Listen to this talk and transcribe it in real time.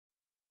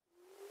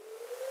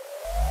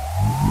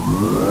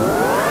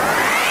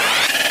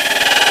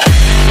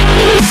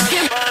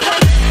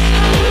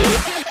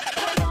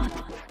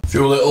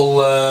Few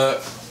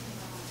little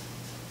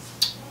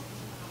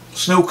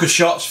snooker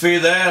shots for you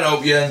there. I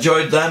hope you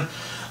enjoyed them.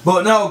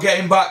 But now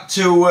getting back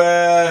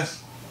to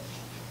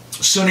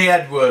Sonny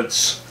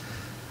Edwards.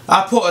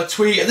 I put a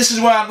tweet. This is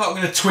why I'm not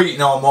going to tweet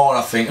no more.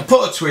 I think I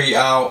put a tweet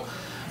out.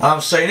 And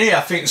I'm saying here,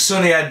 I think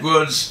Sonny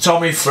Edwards,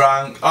 Tommy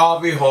Frank,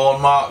 Harvey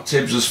Horn, Mark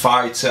Tibbs as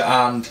fighter,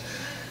 and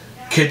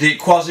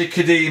Quasi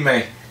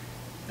Kadimi.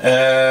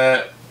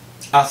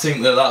 I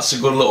think that's a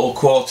good little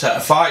quartet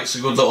of fights,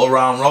 a good little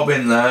round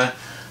robin there.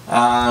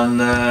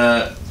 And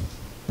I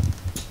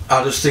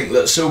just think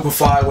that super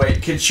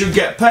flyweight kids should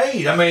get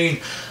paid. I mean,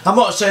 I'm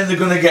not saying they're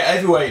going to get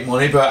heavyweight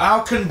money, but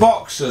how can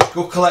boxers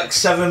go collect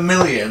 7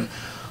 million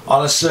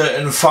on a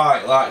certain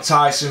fight like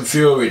Tyson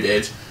Fury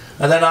did,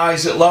 and then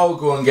Isaac Lowe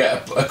go and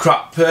get a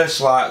crap purse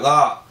like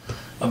that?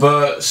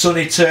 But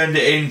Sonny turned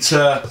it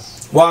into,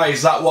 why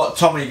is that what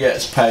Tommy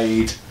gets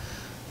paid?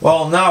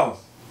 Well, no,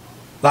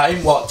 that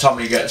ain't what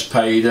Tommy gets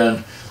paid.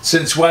 And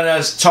since when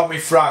has Tommy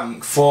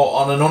Frank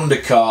fought on an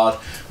undercard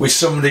with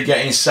somebody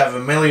getting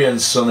 7 million,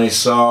 Sonny?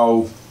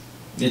 So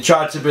you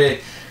tried to be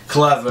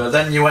clever,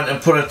 then you went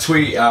and put a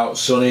tweet out,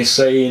 Sonny,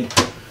 saying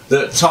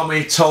that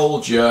Tommy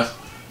told you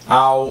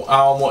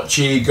how much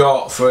he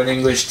got for an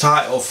English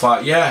title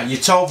fight. Yeah, you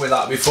told me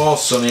that before,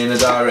 Sonny, in a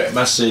direct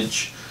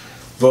message.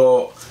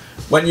 But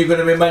when you're going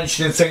to be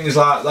mentioning things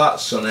like that,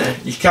 Sonny,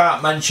 you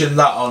can't mention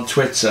that on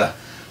Twitter,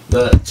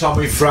 that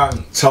Tommy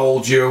Frank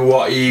told you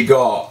what he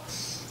got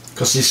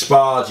because he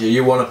sparred you.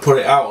 You want to put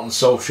it out on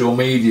social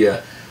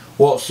media.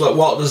 What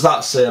does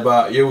that say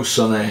about you,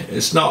 Sonny?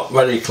 It's not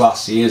very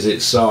classy, is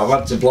it? So I've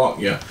had to block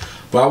you.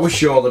 But I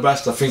wish you all the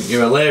best. I think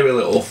you're a leery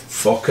little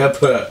fucker,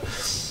 but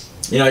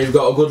you know, you've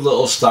got a good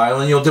little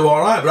style and you'll do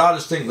alright. But I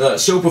just think that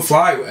super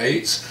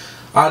flyweights,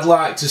 I'd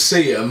like to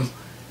see them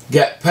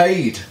get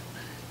paid.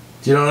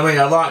 Do you know what I mean?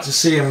 I'd like to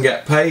see them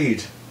get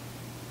paid.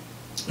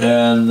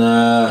 And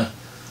I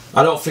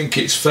don't think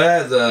it's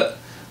fair that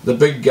the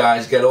big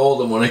guys get all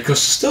the money, because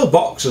they're still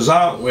boxers,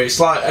 aren't we? It's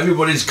like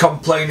everybody's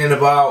complaining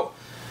about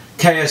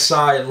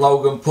KSI and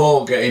Logan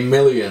Paul getting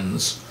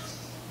millions.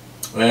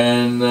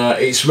 And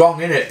it's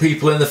wrong, innit?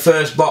 People in the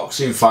first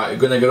boxing fight are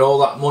going to get all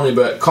that money,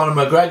 but Conor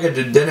McGregor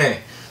did, didn't he?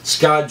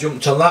 Sky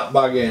jumped on that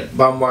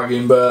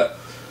bandwagon, but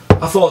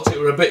I thought it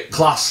were a bit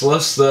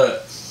classless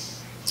that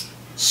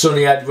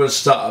Sonny Edwards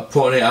started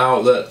putting it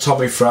out that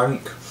Tommy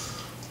Frank,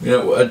 you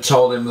know, had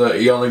told him that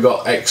he only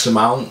got X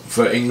amount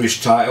for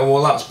English title.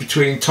 Well, that's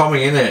between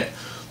Tommy, innit?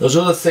 There's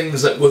other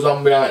things that goes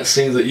on behind the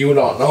scenes that you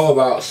don't know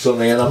about,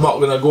 Sonny, and I'm not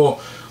going to go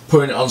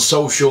putting it on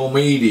social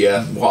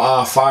media what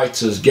our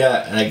fighters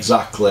get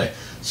exactly.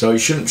 So you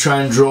shouldn't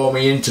try and draw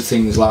me into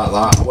things like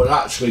that. We're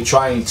actually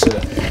trying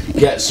to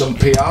get some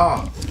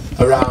PR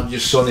around you,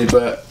 Sonny,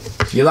 but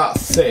you're that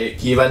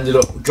thick, you've ended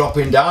up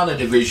dropping down a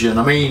division.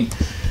 I mean,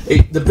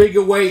 the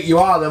bigger weight you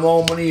are, the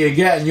more money you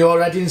get, and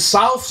you're heading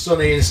south,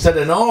 Sonny, instead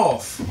of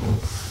north.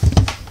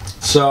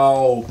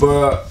 So,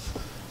 but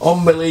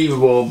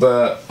unbelievable.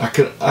 But I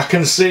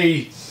can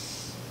see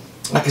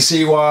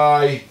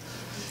why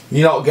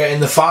you're not getting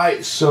the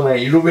fights,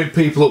 Sonny. You're rubbing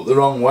people up the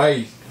wrong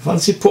way.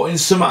 Fancy putting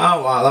something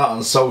out like that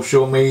on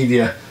social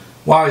media.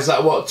 Why is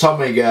that what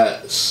Tommy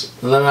gets?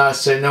 And then I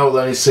say no,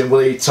 then he's saying,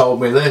 well, he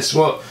told me this.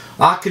 Well,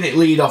 how can it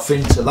lead off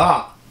into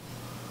that?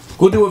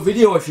 Go do a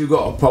video if you've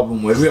got a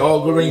problem with it,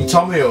 or go ring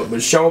Tommy up,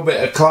 but show a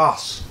bit of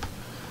class.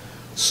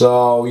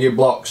 So, you're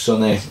blocked,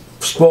 Sonny.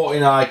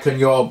 Sporting Icon,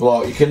 you're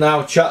blocked. You can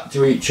now chat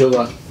to each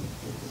other.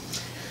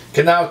 You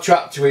can now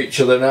chat to each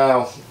other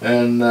now,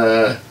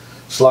 and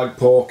slag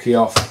Porky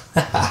off.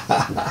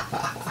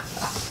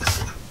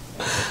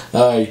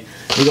 Hey,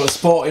 you've got a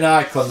Sporting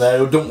Icon there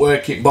who don't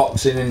work in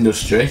boxing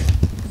industry.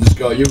 He's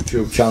got a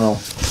YouTube channel.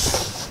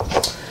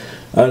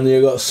 And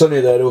you've got Sonny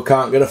there who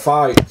can't get a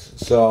fight.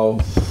 So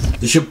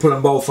they should put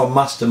them both on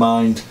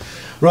Mastermind.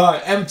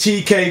 Right,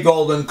 MTK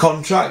Golden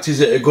Contract,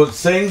 is it a good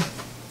thing?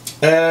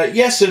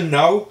 Yes and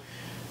no.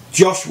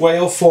 Josh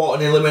Whale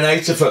fought an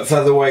eliminator for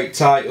featherweight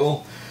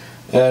title,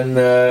 and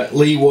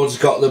Lee Woods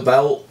got the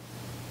belt,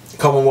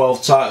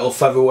 Commonwealth title,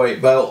 featherweight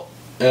belt,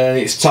 and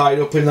it's tied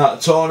up in that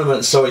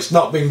tournament, so it's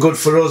not been good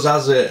for us,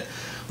 has it?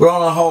 But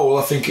on a whole,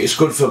 I think it's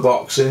good for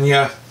boxing,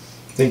 yeah.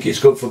 I think it's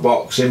good for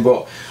boxing,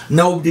 but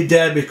nobody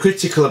dare be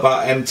critical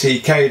about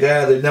MTK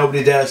there.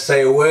 Nobody dare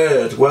say a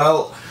word.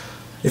 Well,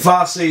 if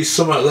I see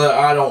something that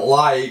I don't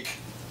like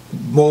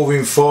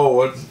moving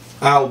forward,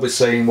 I'll be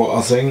saying what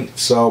I think.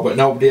 So, but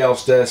nobody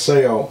else dare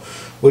say, oh,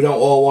 we don't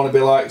all want to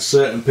be like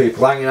certain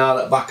people hanging out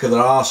at the back of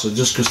their arses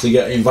just because they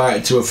get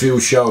invited to a few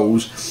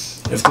shows.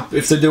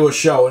 If they do a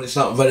show and it's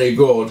not very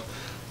good,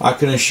 I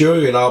can assure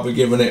you I'll be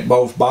giving it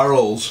both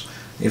barrels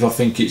if I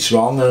think it's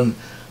wrong. And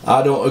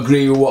I don't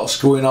agree with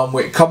what's going on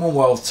with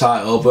Commonwealth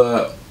title,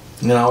 but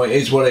you know, it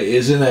is what it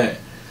is, isn't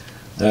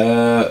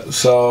it?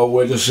 So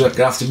we're just going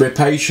to have to be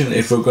patient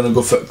if we're going to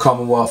go for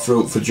Commonwealth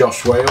route for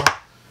Josh Whale.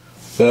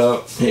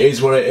 But it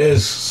is what it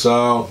is.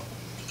 So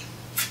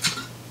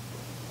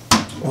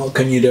what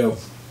can you do?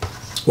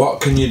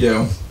 What can you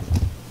do?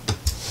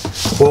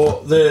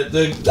 But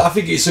I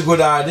think it's a good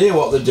idea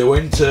what they're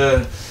doing.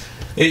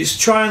 It's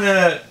trying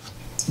to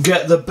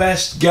get the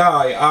best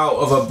guy out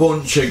of a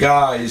bunch of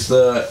guys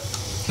that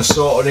are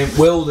sort of in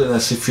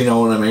wilderness, if you know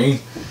what I mean.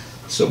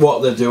 So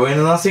what they're doing,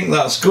 and I think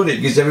that's good.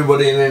 It gives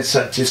everybody an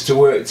incentive to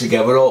work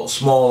together, all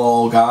small,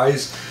 all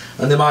guys,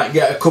 and they might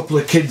get a couple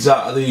of kids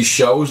out of these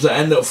shows that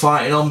end up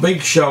fighting on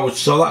big shows.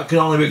 So that can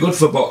only be good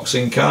for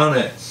boxing, can't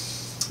it?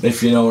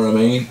 If you know what I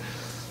mean.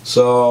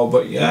 So,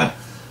 but yeah,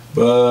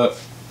 but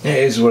it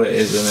is what it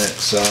is, isn't it?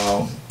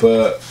 So,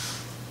 but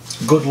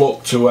good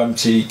luck to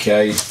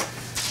MTK,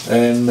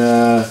 and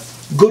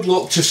good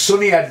luck to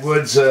Sonny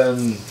Edwards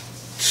and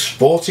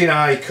Sporting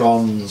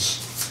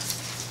Icons.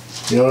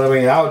 You know what I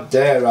mean? How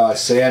dare I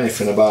say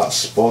anything about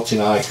Sporting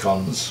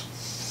Icons?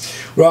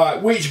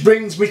 Right, which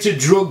brings me to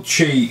drug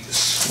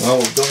cheats. Well,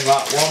 we've done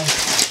that one.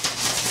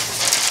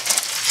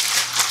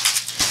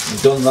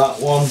 We've done that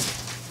one.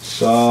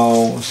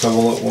 So, let's have a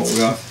look what we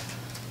got.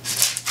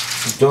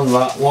 We've done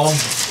that one.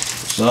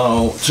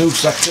 So, 2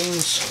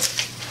 seconds.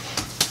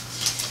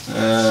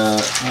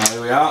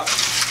 There we are.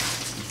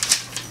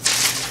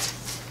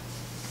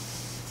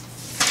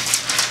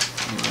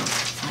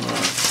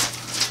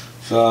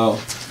 So,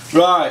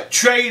 right,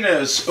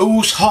 trainers,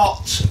 who's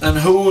hot and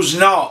who's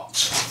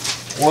not?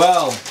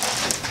 Well,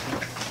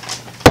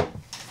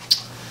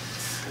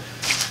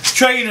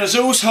 trainers,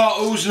 who's hot,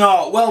 who's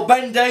not? Well,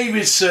 Ben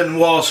Davison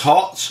was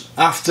hot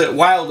after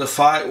Wilder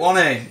fight,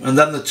 wasn't he? And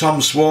then the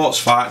Tom Swartz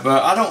fight,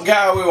 but I don't get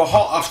how we were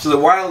hot after the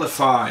Wilder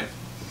fight.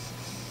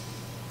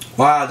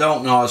 Well, I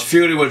don't know, as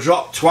Fury were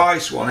dropped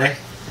twice, wasn't he?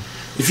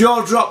 If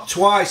you're dropped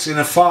twice in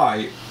a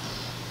fight,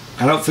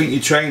 I don't think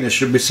your trainer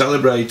should be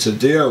celebrated,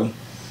 do you?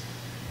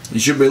 You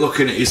should be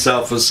looking at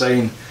yourself and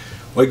saying,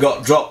 we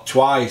got dropped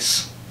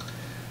twice.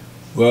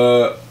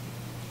 And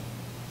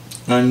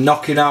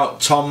knocking out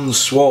Tom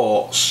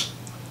Swartz,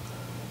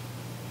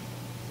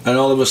 and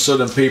all of a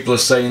sudden people are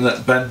saying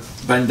that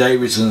Ben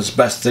Davison's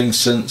best thing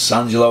since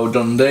Angelo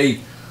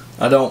Dundee.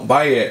 I don't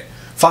buy it.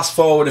 Fast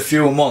forward a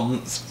few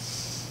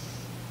months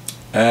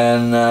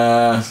and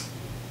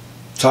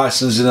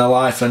Tyson's in a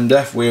life and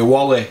death with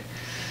Wally.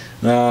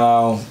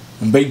 Now,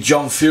 and Big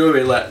John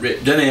Fury let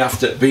rip, didn't he,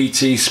 after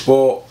BT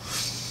Sport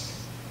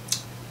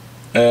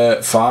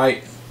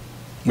fight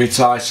with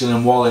Tyson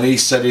and Wally, and he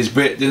said his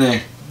bit, didn't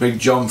he? Big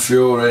John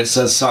Fury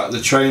says sack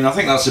the trainer. I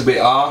think that's a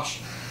bit harsh,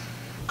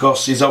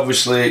 because he's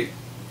obviously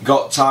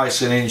got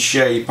Tyson in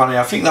shape, and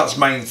I think that's the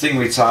main thing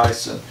with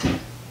Tyson.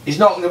 He's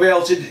not going to be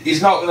able to.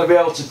 He's not going to be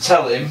able to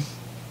tell him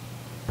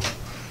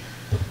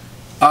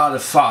how to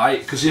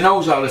fight, because he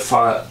knows how to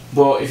fight.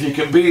 But if you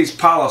can be his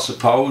pal, I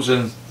suppose,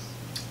 and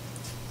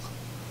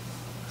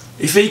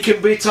if he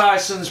can be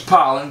Tyson's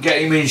pal and get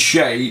him in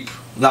shape,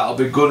 that'll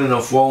be good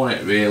enough, won't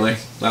it, really?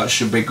 That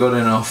should be good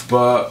enough,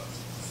 but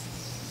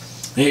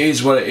it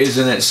is what it is,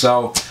 isn't it?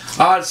 So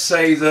I'd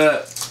say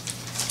that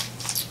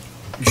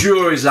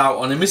jury's out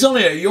on him. He's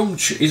only a young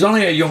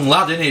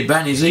lad, isn't he,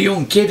 Ben? He's a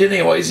young kid, isn't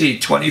he? What is he,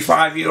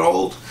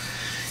 25-year-old?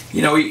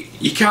 You know,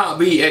 you can't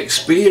beat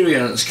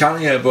experience,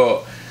 can you?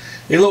 But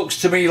it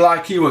looks to me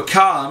like he were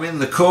calm in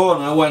the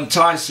corner when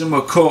Tyson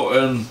were cut,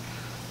 and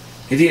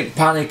he didn't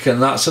panic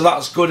and that, so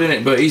that's good, isn't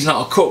it? But he's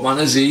not a cut man,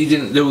 is he? He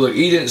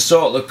didn't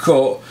sort the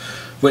cut,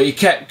 but he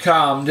kept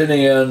calm, didn't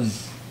he? And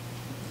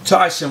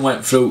Tyson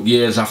went through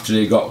years after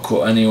he got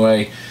cut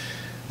anyway.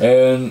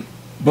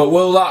 But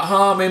will that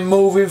harm him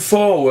moving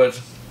forward?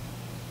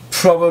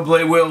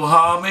 Probably will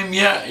harm him,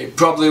 yeah. It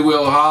probably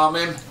will harm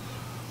him.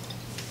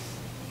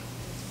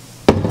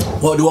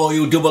 What do all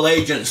you double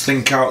agents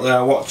think out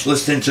there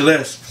listening to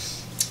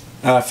this?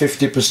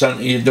 50%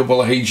 of you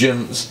double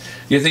agents.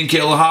 You think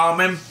it'll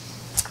harm him?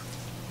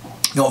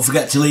 Don't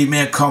forget to leave me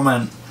a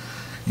comment.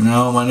 You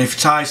know, and if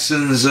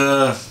Tyson's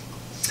not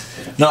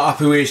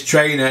happy with his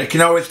trainer, he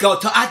can always go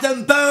to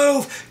Adam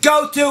Booth.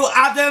 Go to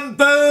Adam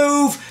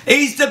Booth.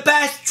 He's the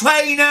best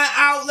trainer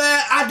out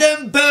there,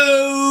 Adam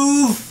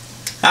Booth.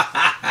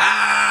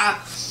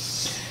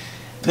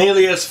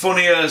 Nearly as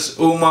funny as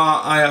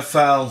Umar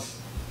IFL.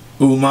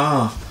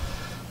 Umar.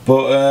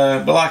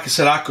 But like I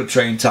said, I could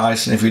train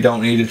Tyson if he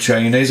don't need a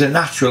trainer. He's a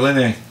natural,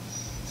 isn't he?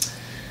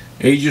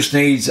 He just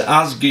needs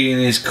Asgi in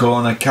his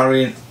corner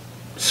carrying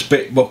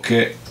spit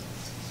bucket.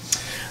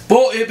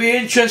 But it'll be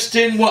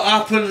interesting what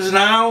happens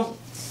now.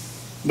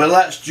 But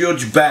let's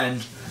judge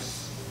Ben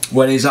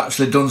when he's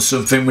actually done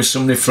something with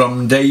somebody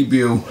from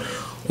debut,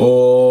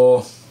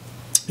 or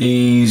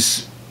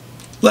let's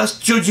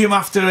judge him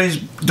after he's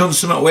done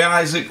something with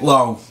Isaac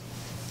Lowe.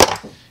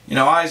 You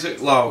know,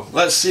 Isaac Lowe.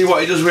 Let's see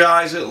what he does with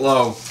Isaac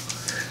Lowe.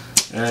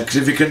 Because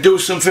if he can do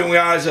something with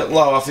Isaac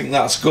Lowe, I think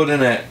that's good,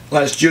 innit?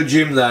 Let's judge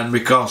him then,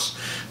 because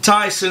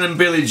Tyson and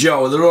Billy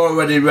Joe, they're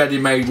already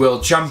ready-made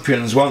world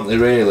champions, weren't they,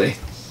 really?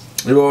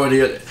 They're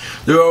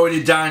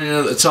already dining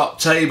at the top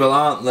table,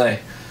 aren't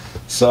they?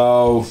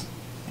 So,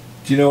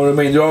 do you know what I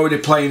mean? They're already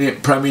playing in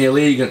Premier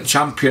League and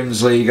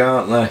Champions League,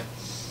 aren't they?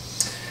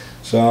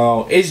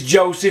 So, is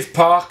Joseph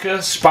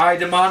Parker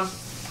Spider-Man?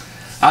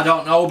 I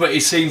don't know, but he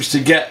seems to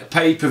get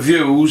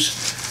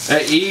pay-per-views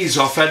at ease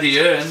off Eddie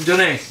Hearn, doesn't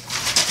he?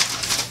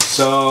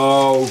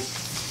 So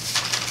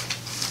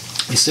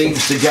he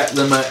seems to get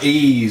them at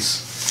ease.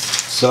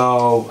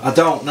 So I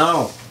don't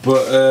know,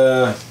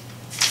 but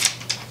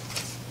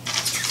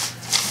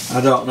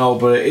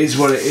it is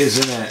what it is,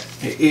 isn't it?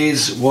 It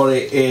is what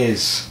it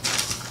is.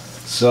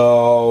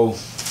 So,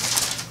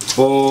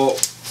 but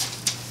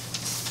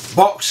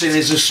boxing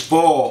is a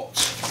sport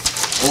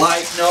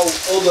like no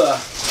other.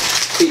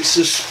 It's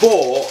a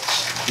sport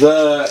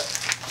that,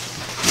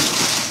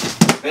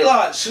 a bit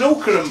like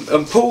snooker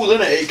and pool,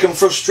 isn't it? It can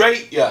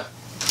frustrate you.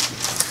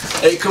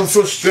 It can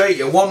frustrate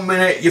you. 1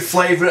 minute your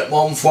favourite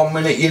month, 1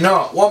 minute you're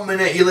not. 1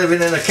 minute you're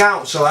living in a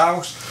council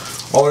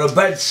house or a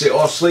bedsit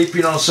or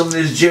sleeping on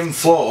somebody's gym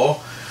floor.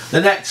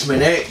 The next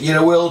minute you're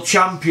a world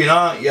champion,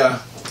 aren't you?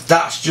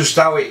 That's just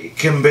how it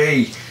can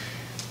be.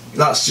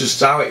 That's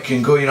just how it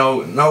can go, you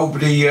know.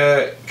 Nobody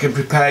can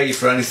prepare you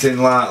for anything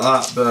like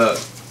that, but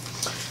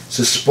it's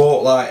a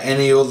sport like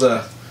any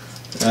other.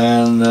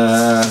 And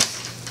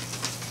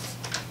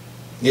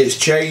it's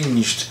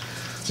changed.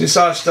 Since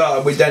I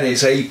started with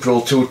Dennis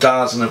April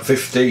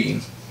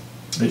 2015,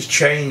 it's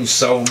changed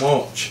so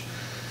much.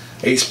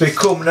 It's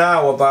become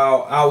now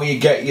about how you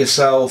get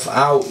yourself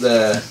out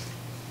there.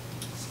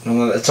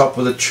 And at the top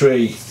of the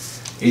tree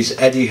is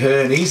Eddie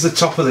Hearn. He's the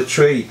top of the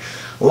tree.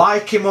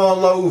 Like him or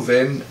loathe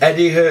him,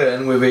 Eddie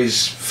Hearn, with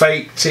his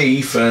fake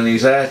teeth and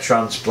his hair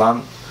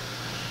transplant,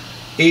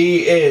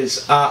 he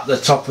is at the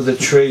top of the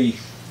tree.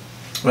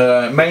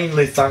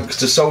 Mainly thanks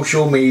to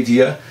social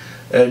media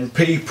and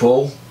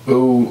people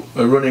who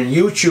are running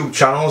YouTube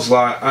channels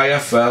like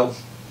IFL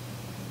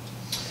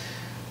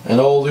and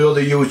all the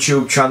other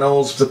YouTube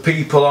channels, the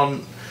people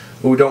on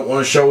who don't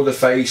want to show their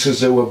faces,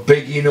 who are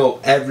bigging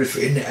up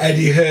everything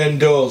Eddie Hearn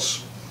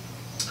does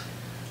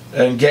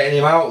and getting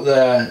him out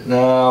there.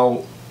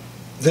 Now,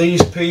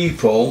 these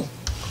people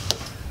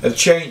have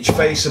changed the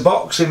face of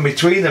boxing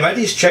between them.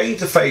 Eddie's changed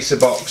the face of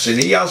boxing.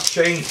 He has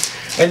changed,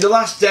 in the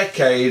last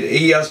decade,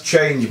 he has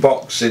changed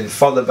boxing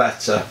for the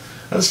better.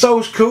 And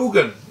so's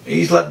Coogan.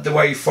 He's led the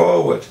way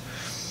forward.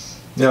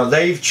 You know,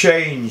 they've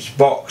changed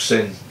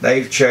boxing.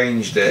 They've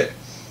changed it.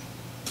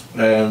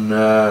 And,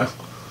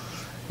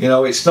 you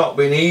know, it's not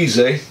been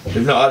easy.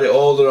 They've not had it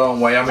all their own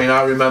way. I mean,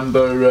 I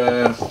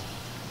remember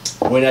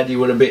when Eddie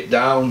was a bit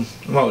down.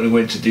 I'm not going to go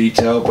into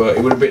detail, but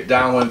he was a bit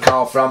down when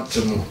Carl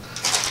Frampton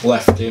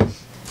left him.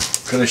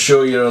 I can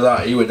assure you of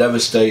that. He was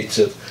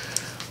devastated.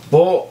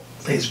 But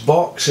it's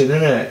boxing,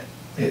 isn't it?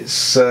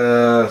 It's,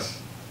 you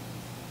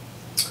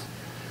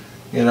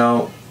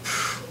know,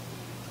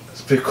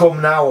 it's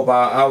become now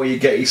about how you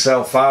get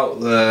yourself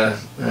out there.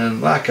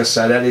 And like I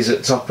said, Eddie's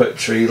at top of the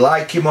tree.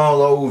 Like him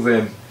all over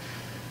him,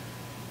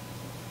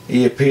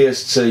 he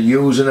appears to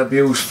use and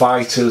abuse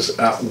fighters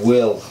at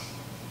will.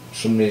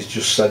 Somebody's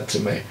just said to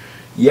me.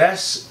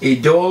 Yes, he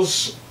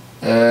does.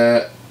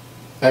 And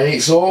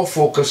it's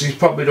awful because he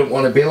probably don't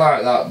want to be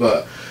like that.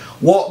 But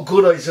what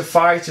good is a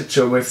fighter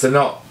to him if they're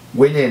not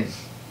winning?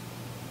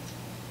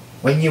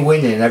 When you're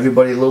winning,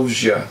 everybody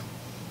loves you.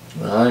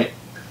 Right?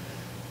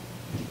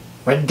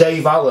 When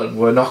Dave Allen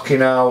were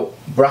knocking out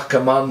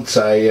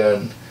Bracamonte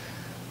and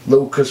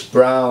Lucas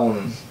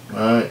Brown,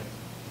 right?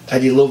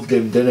 Eddie loved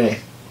him, didn't he?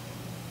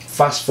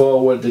 Fast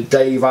forward to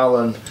Dave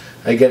Allen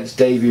against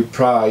David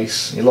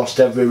Price. He lost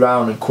every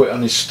round and quit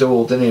on his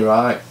stool, didn't he,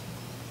 right?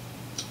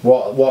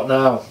 What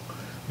now?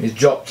 He's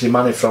dropped him,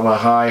 money from a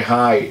high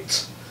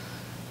height.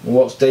 And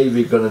what's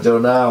David going to do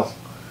now?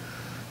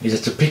 He's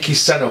had to pick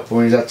his set up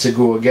and he's had to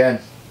go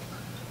again.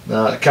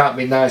 Now, it can't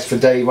be nice for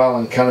Dave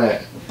Allen, can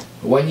it?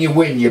 When you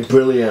win, you're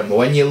brilliant. But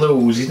when you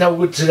lose, he's no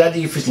good to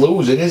Eddie if he's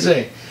losing, is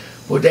he?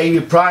 But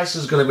David Price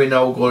is going to be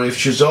no good if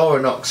Chisora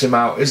knocks him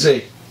out, is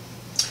he?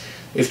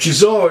 If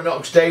Chisora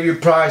knocks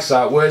David Price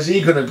out, where's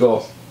he going to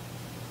go?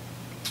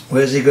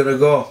 Where's he going to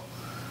go?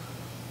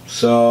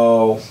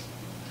 So,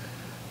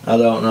 I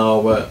don't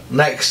know. But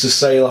next to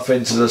sail off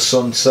into the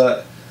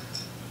sunset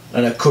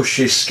and a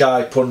cushy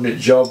Sky pundit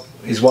job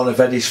is one of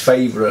Eddie's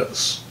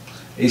favourites.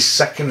 His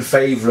second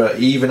favourite,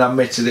 he even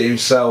admitted it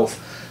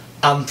himself,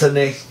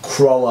 Anthony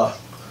Crolla.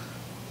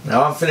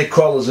 Now, Anthony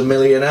Crolla's a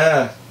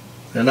millionaire.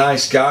 A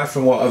nice guy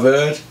from what I've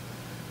heard.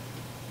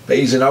 But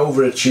he's an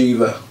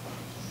overachiever.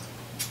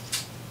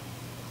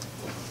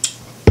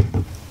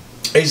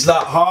 Is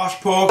that harsh,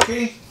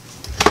 Porky?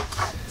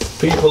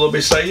 People will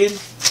be saying.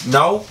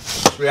 No,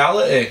 it's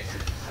reality.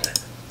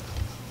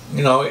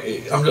 You know,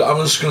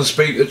 I'm just going to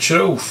speak the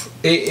truth.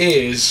 It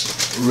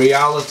is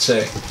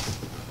reality.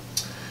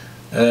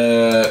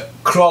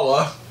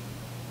 Crolla,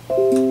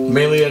 $1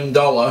 million.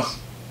 $1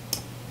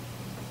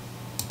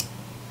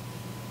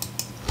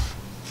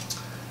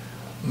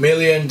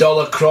 million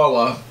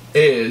Crolla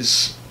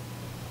is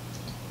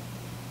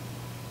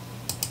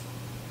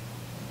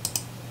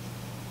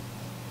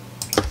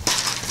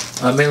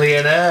a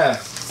millionaire.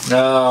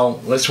 Now,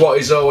 that's what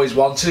he's always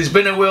wanted. He's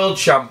been a world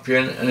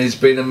champion and he's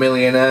been a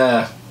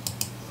millionaire.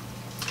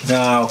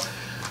 Now,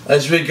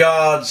 as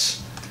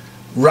regards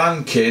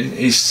ranking,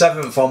 he's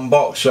 7th on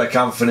BoxRec,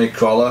 Anthony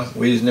Crolla,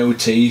 with his new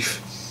teeth.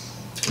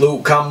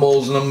 Luke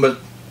Campbell's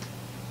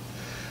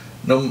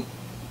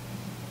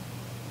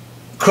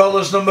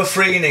Crawler's number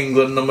 3 in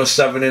England, number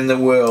 7 in the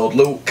world.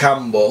 Luke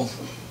Campbell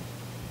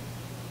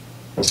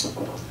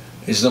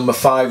is number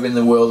 5 in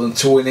the world and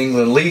 2 in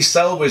England. Lee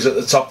Selby's at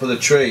the top of the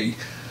tree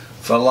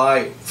for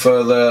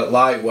the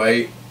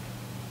lightweight.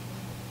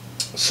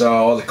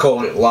 So they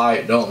call it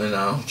light, don't they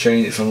now?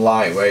 Change it from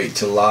lightweight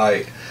to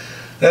light.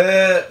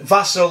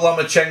 Vasyl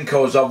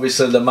Lomachenko is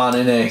obviously the man,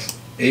 isn't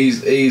he?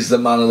 He's the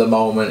man of the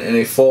moment, and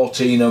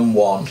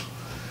 14-1.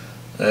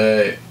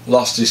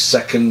 Lost his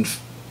second.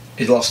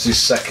 He lost his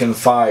second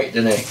fight,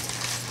 didn't he?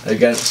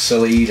 Against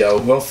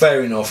Salido. Well,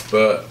 fair enough,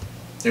 but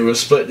it was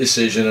a split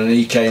decision, and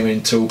he came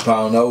in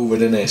 £2 over,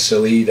 didn't he,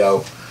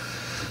 Salido?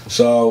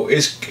 So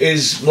is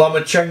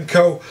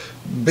Lomachenko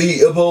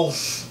beatable?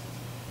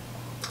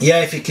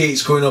 Yeah, if he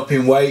keeps going up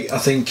in weight, I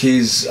think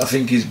he's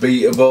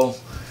beatable.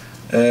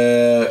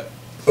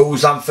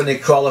 Who's Anthony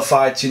Crolla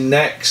fighting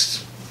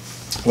next?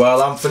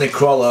 Well, Anthony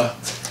Crolla,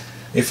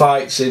 he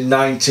fights in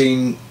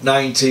 19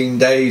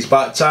 days.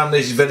 By the time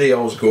these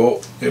videos go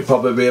up, it'll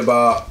probably be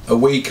about a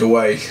week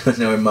away,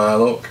 knowing my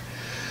luck.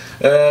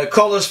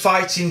 Crolla's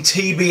fighting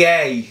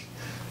TBA.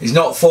 He's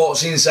not fought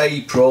since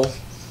April,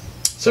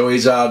 so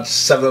he's had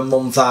 7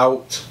 months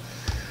out.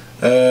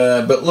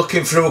 But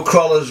looking through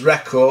Crolla's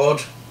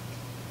record,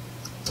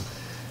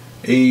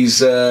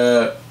 he's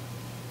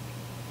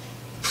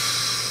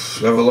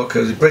have a look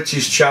at the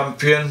British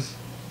champion,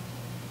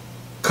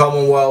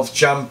 Commonwealth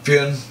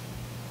champion,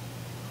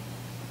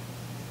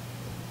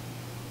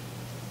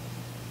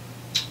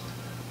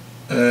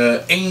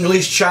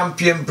 English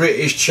champion,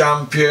 British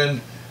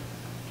champion,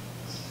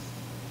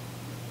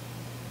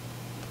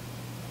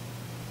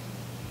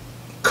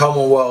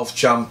 Commonwealth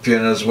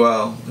champion as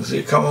well. Is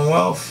he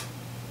Commonwealth?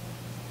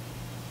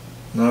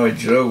 No, he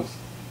drew.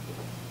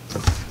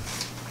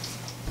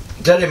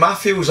 Derry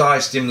Matthews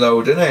iced him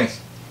though, didn't he?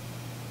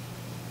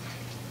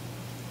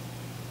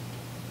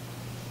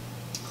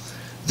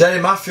 Derry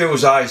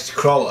Matthews iced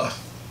Crolla.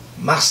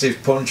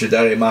 Massive puncher,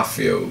 Derry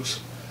Matthews.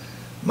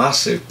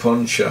 Massive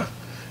puncher.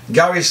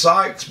 Gary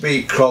Sykes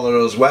beat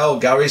Crolla as well.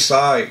 Gary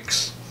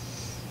Sykes.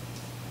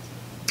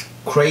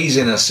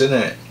 Craziness,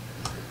 innit?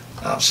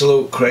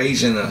 Absolute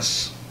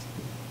craziness.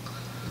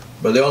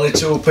 But the only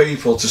 2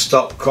 people to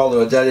stop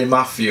Crolla are Derry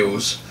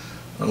Matthews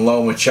and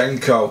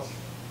Lomachenko.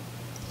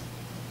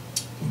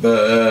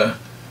 But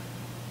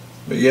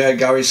yeah,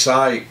 Gary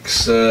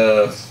Sykes.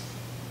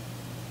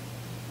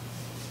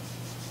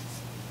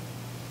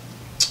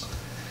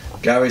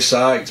 Gary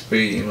Sykes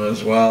beat him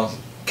as well.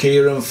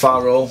 Kieran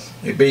Farrell,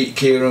 he beat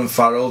Kieran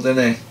Farrell,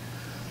 didn't he?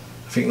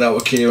 I think that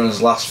was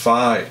Kieran's last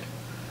fight.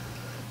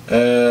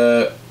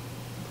 I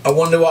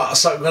wonder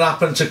what's going to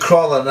happen to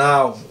Crolla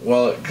now.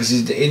 Well, because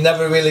he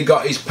never really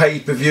got his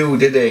pay-per-view,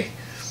 did he?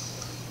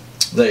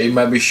 That he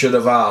maybe should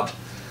have had.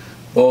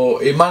 But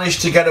he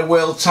managed to get a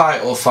world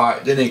title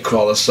fight, didn't he,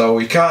 Crolla? So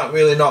we can't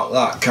really knock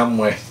that, can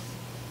we?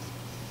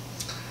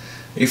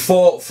 He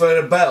fought for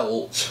a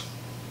belt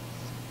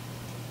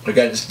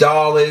against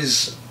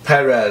Darlis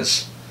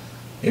Perez.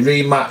 He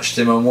rematched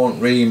him and won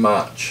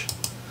rematch.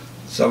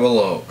 Let's have a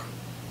look.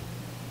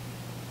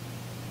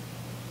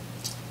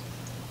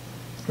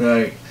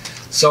 Right.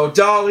 So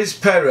Darlis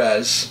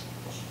Perez.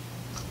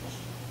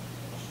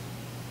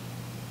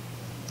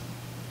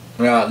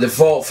 Right, they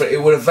fought for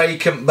it. Was a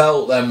vacant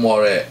belt then,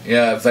 was it?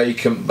 Yeah,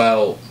 vacant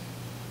belt.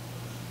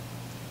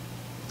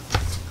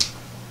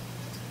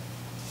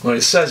 Well,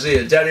 it says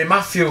here, Derry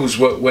Matthews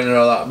was winner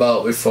of that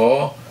belt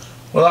before.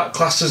 Well, that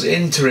class as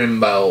interim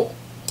belt.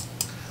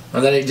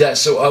 And then it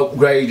gets so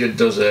upgraded,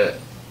 does it?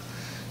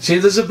 See,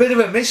 there's a bit of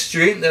a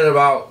mystery, isn't there,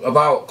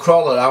 about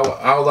Crolla,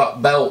 how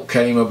that belt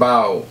came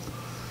about.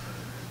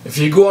 If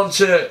you go on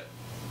to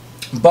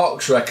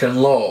BoxRec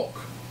and look,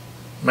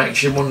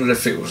 makes you wonder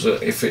if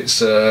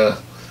it's I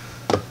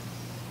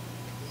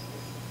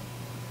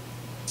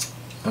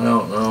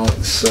don't know.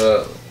 It's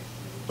well,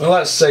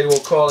 let's say we'll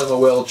call him a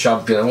world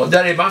champion. Well,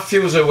 Derry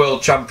Matthews is a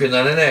world champion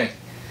then, isn't he?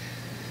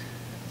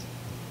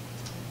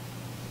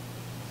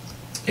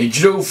 He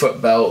drew for the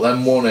belt,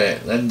 then won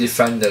it, then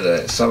defended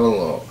it. Let's have a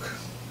look.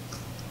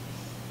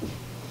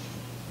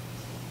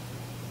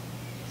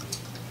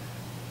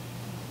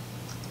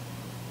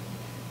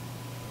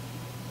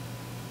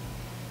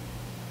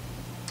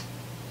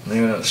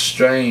 Yeah, that's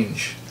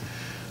strange.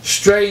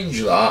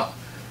 Strange that.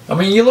 I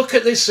mean, you look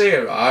at this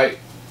here, right?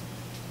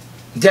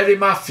 Derry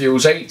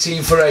Matthews,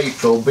 18th of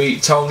April,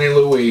 beat Tony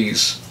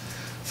Louise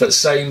for the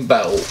same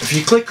belt. If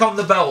you click on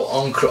the belt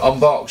on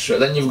BoxRec,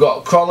 then you've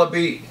got Crolla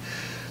beat.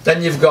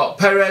 Then you've got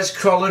Perez,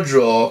 Crolla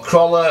draw,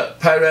 Crolla,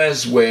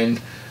 Perez win,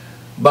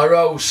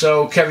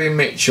 Barroso, Kevin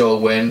Mitchell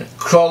win,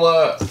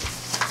 Crolla,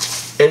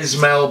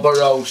 Ismael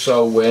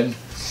Barroso win,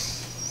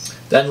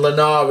 then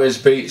Linares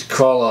beats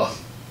Crolla,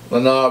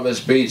 Linares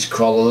beats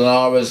Crolla,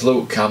 Linares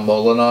Luke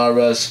Campbell,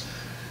 Linares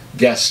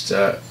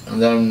Gester,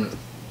 and then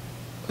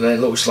it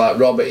looks like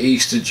Robert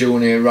Easter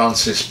Jr.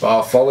 Rancis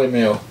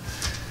Bartholomew.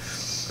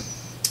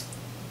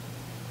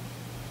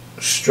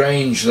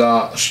 Strange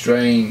that,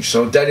 strange.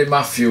 So Derry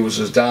Matthews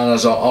is down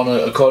as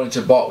according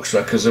to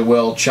BoxRec as a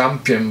world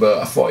champion, but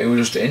I thought he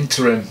was just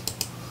interim.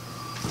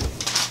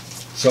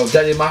 So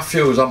Denny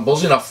Matthews, I'm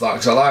buzzing off that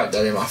because I like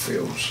Denny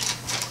Matthews.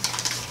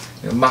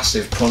 A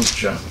massive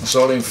puncher. I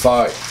saw him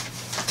fight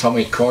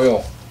Tommy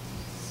Coyle.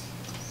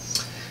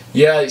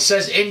 Yeah, it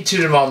says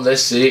interim on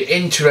this, the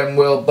interim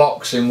World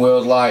Boxing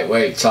World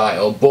Lightweight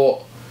title,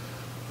 but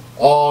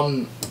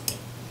on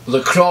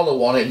the Crawler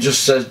one it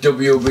just says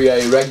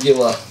WBA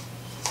regular.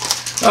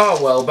 Oh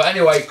well, but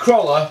anyway,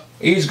 Crawler,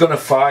 he's going to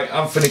fight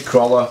Anthony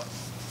Crawler,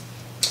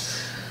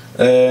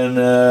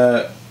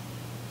 and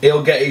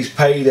he'll get his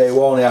payday,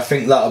 won't he? I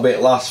think that'll be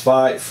the last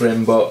fight for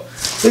him, but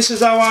this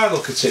is how I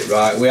look at it,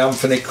 right, with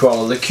Anthony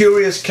Crawler. The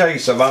curious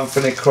case of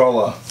Anthony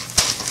Crawler.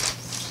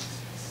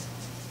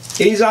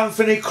 Is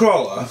Anthony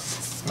Crawler,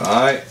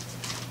 right,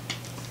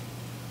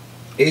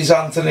 is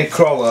Anthony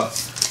Crawler,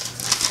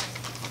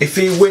 if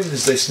he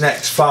wins this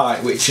next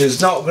fight, which is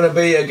not going to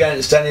be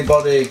against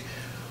anybody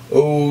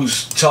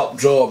who's top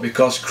draw,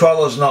 because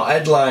Crawler's not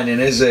headlining,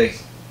 is he?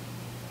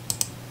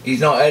 He's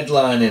not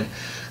headlining.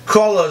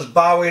 Crawler's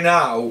bowing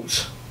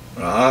out,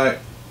 right,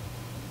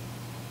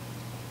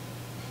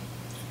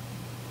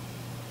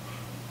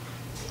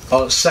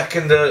 on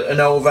 2nd of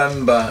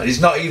November. He's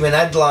not even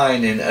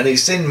headlining, and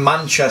it's in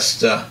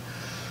Manchester,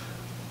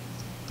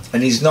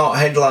 and he's not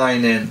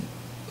headlining.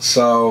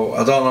 So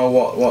I don't know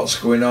what's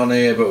going on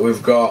here, but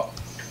we've got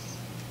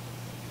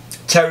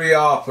Terry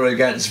Harper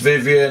against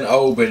Vivian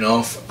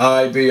Obinoff,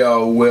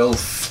 IBO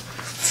Wilf,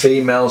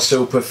 female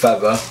super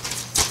feather.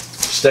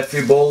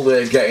 Steffi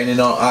Boulder getting in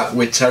on act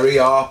with Terry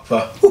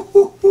Harper.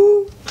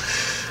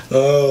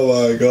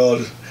 Oh my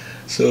god.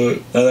 So,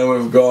 and then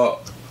we've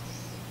got,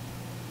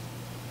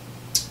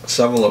 let's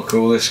have a look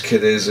who this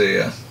kid is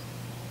here.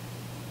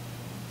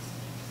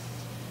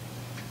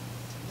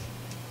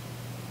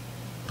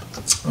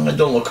 It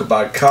don't look a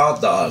bad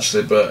card, that,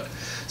 actually, but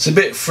it's a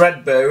bit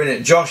threadbare,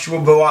 isn't it? Joshua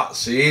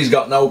Buatsi, he's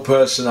got no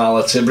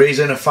personality, but he's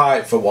in a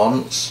fight for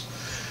once.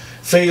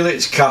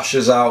 Felix Cash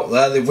is out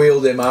there, they've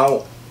wheeled him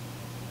out.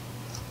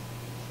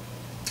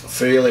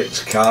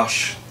 Felix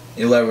Cash,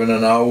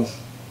 11-0.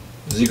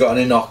 Has he got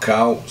any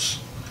knockouts?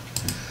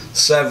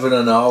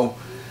 7-0.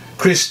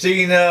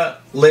 Christina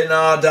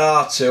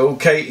Linardatu,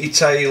 Katie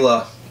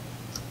Taylor.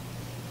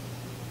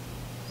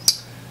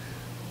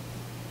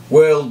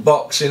 World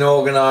Boxing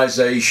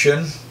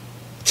Organisation.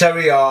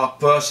 Terry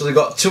Harper. So they've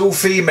got 2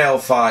 female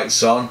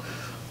fights on.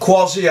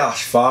 Kwasi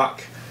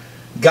Ashfaq,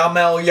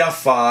 Gamel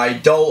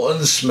Yafai,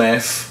 Dalton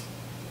Smith.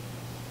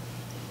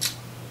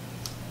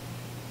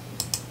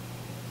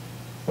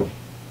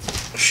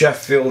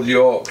 Sheffield,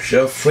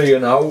 Yorkshire,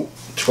 3-0,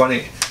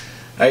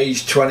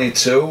 age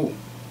 22.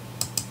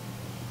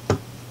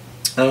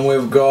 And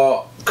we've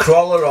got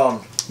Crawler on,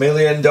 $1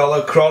 Million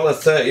Crawler,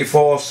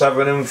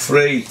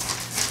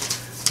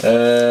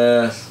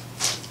 34-7-3.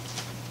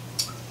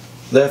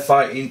 They're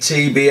fighting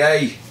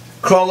TBA.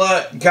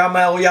 Crawler,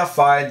 Gamel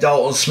Yafai and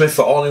Dalton Smith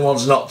are only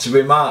ones not to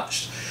be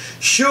matched.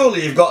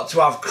 Surely you've got to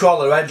have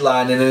Crawler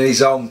headlining in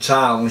his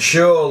hometown,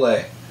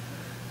 surely.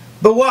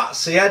 But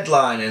what's the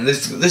headlining?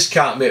 This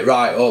can't be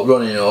right up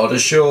running order,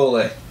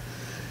 surely.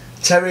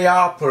 Terry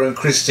Harper and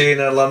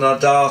Christina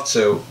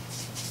Linardatu.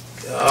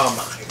 Oh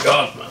my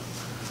god, man.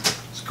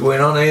 What's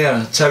going on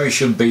here? Terry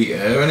should beat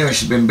her. Anyway,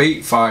 she's been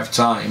beat 5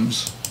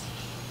 times.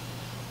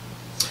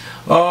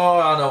 Oh,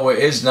 I know what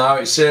it is now.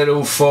 It's here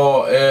who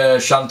fought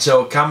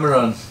Chantel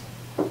Cameron.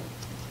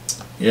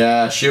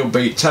 Yeah, she'll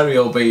beat, Terry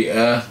will beat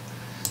her.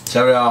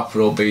 Terry Harper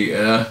will beat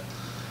her.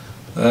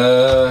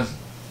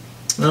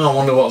 I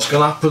wonder what's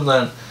going to happen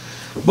then.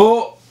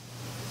 But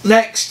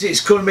next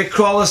it's going to be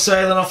Crawler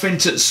sailing off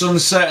into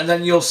sunset, and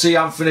then you'll see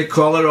Anthony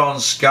Crawler on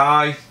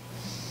Sky.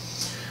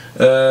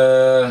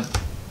 The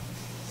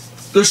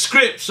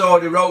script's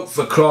already wrote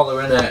for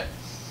Crawler, innit?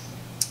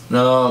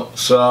 No,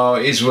 so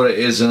it is what it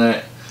is,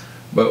 innit?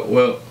 But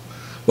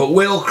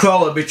will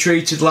Crawler be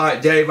treated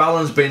like Dave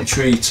Allen's been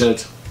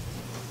treated?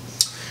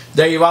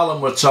 Dave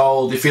Allen were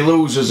told if he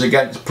loses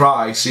against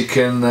Price he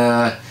can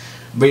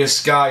be a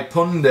Sky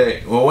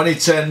pundit. Well, when he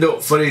turned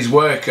up for his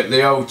work at the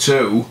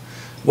O2,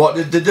 what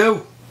did they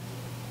do?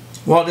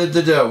 What did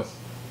they do?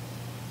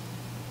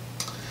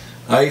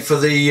 Hey, for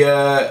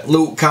the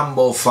Luke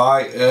Campbell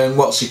fight and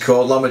what's he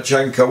called,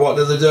 Lomachenko, what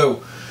did they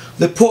do?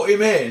 They put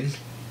him in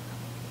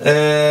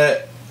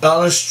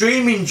on a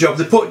streaming job.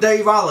 They put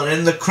Dave Allen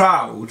in the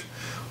crowd,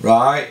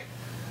 right,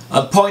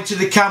 and pointed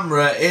the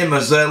camera at him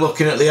as they're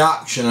looking at the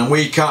action, and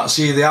we can't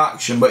see the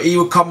action, but he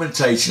was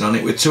commentating on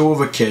it with 2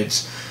 other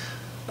kids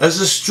as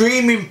a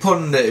streaming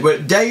pundit.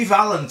 But Dave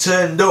Allen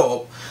turned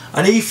up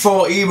and he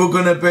thought he was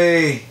going to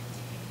be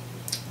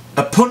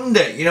a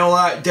pundit, you know,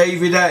 like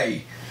David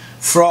A,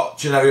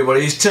 Frotch and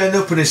everybody. He's turned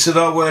up and he said,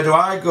 oh, where do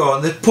I go?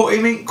 And they put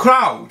him in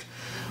crowd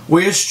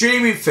with a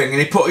streaming thing, and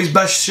he put his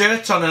best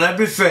shirt on and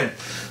everything.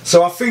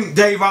 So I think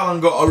Dave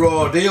Allen got a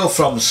raw deal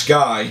from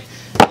Sky.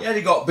 Yeah,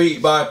 he got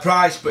beat by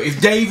Price, but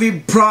if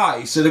David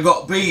Price had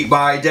got beat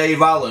by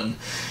Dave Allen,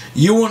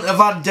 you wouldn't have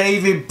had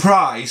David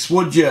Price,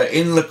 would you,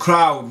 in the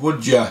crowd,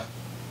 would you?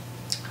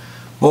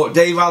 But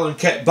Dave Allen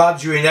kept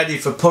badgering Eddie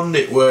for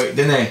pundit work,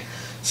 didn't he?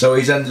 So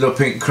he's ended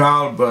up in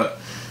crowd. But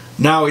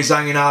Now he's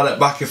hanging out at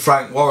back of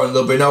Frank Warren.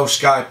 There'll be no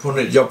Sky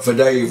pundit job for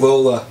Dave,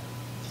 will there?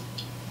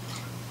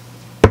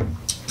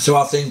 So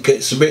I think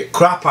it's a bit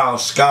crap how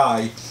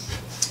Sky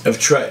have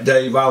treated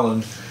Dave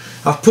Allen.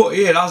 I've put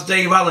here, has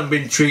Dave Allen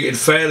been treated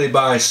fairly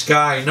by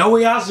Sky? No,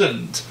 he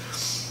hasn't.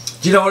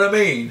 Do you know what I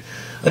mean?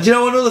 And do you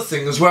know another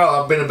thing as well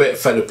I've been a bit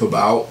fed up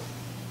about?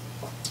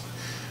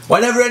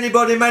 Whenever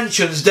anybody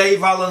mentions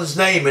Dave Allen's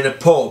name in a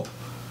pub,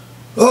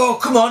 oh,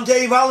 come on,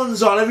 Dave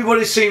Allen's on.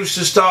 Everybody seems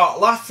to start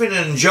laughing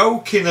and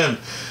joking and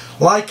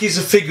like he's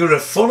a figure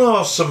of fun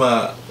or something.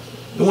 I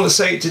don't want to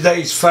say it to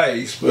Dave's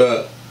face,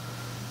 but I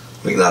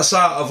think that's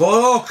out of,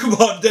 oh, come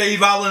on,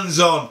 Dave Allen's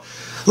on.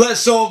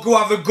 Let's all go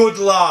have a good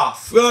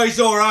laugh. Oh, he's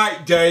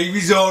alright, Dave,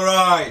 he's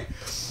alright.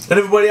 And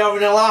everybody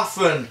having a laugh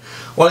and,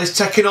 well, he's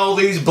taking all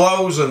these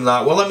blows and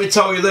that. Well, let me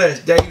tell you this,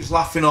 Dave's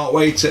laughing all the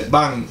way to the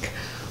bank.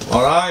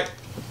 Alright?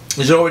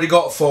 He's already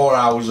got 4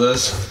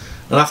 houses.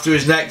 And after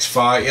his next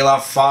fight, he'll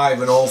have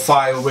 5 and all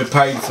 5 will be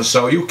paid for.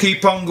 So you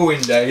keep on going,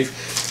 Dave.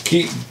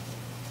 Keep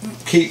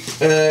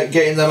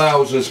getting them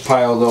houses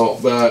piled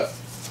up. But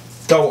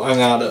don't hang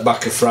out at the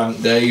back of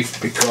Frank, Dave,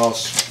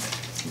 because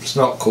it's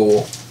not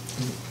cool.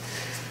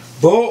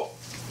 But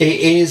it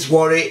is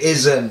what it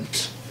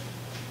isn't.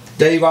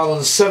 Dave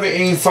Allen's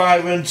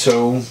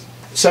 17-5-2.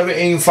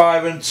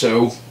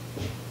 17-5-2.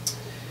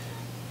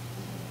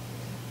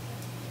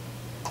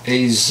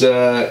 He's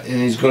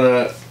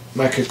gonna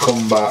make a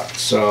comeback.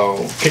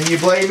 So can you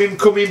blame him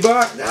coming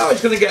back? No,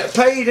 he's gonna get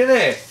paid, isn't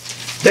he?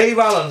 Dave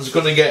Allen's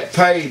gonna get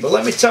paid. But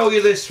let me tell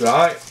you this,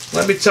 right?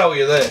 Let me tell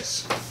you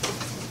this.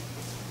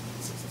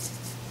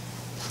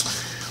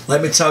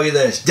 Let me tell you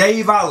this.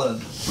 Dave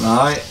Allen,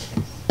 right?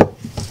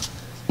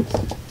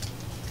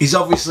 He's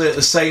obviously at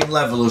the same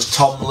level as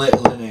Tom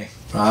Little, isn't he?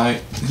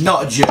 Right? He's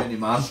not a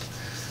journeyman,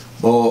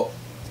 but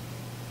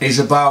he's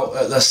about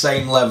at the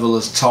same level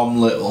as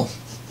Tom Little.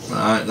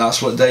 Right? That's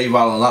what Dave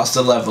Allen, that's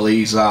the level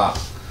he's at.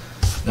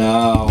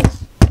 Now,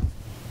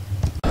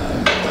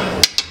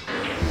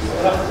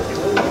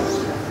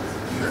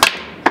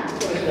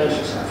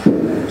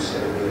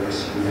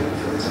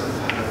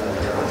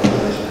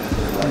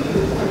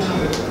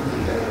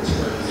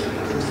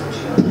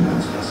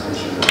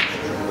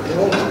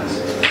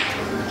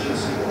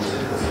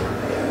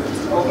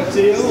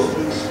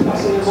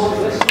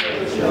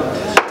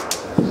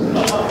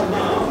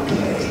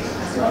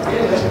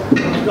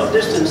 got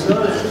distance,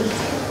 don't it?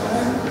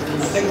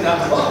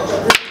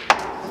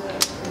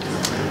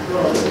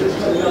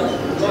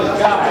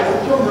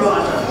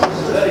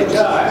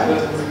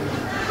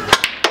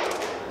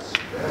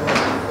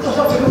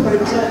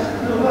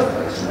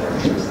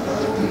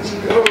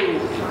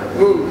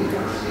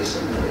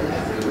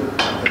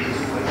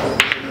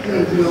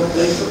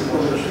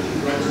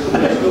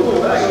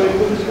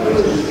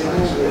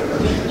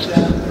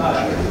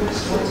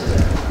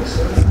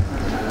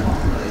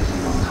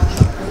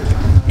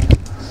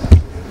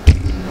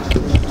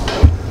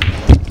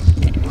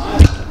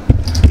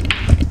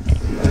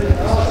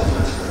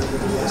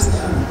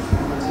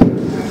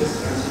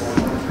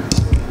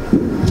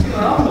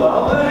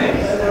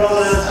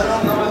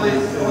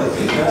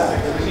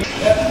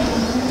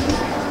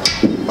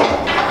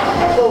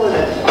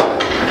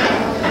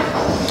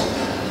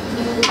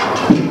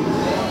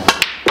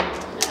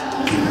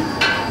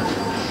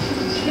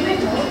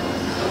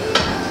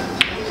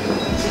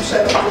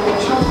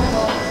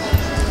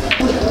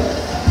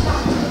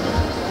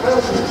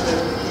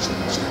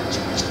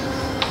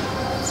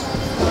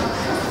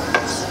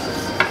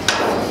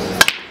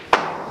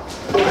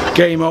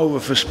 game over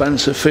for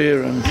Spencer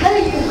Fearon.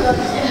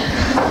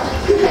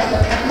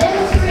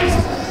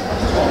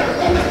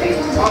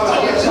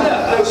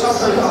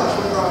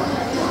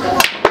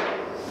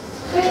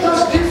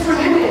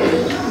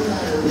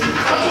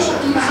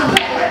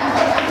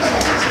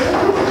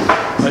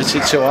 It's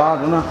it too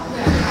hard, isn't it?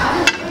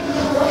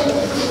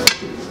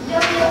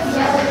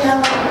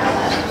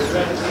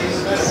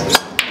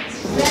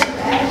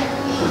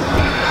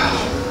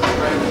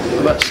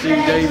 I bet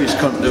Steve Davis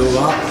couldn't do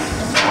that.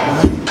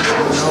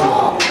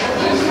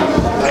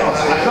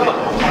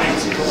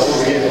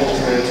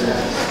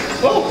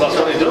 Well, that's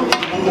what they do.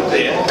 Move up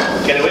there,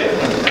 get away.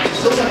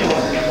 So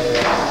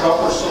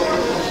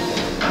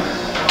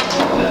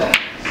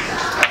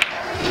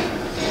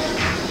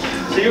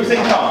you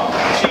think,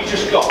 she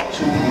just got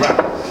 2 grand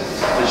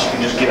that she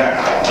can just give out?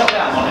 Not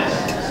that money.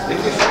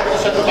 If we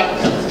set the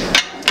bank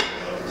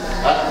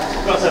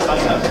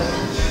up.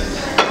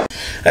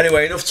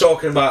 Anyway, enough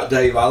talking about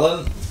Dave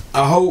Allen.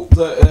 I hope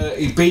that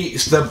he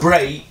beats the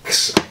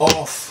brakes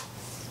off,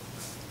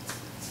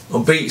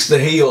 or beats the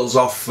heels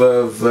off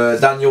of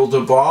Daniel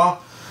Dubois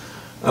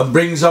and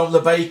brings home the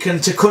bacon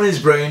to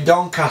Conisbury and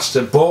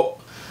Doncaster. But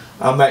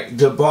I make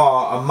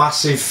Dubois a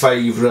massive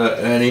favourite,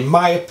 and in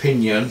my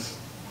opinion,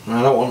 and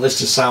I don't want this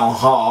to sound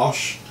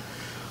harsh,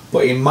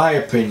 but in my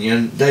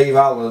opinion, Dave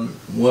Allen,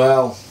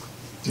 well,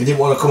 he didn't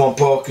want to come on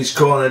Porky's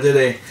Corner, did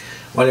he?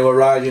 When he were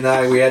riding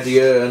high with Eddie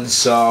Hearn.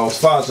 So as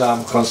far as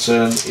I'm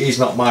concerned, he's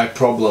not my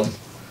problem.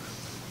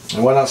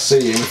 And when I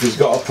see him, if he's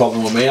got a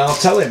problem with me, I'll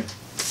tell him.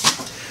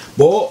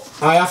 But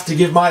I have to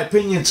give my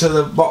opinion to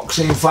the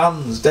boxing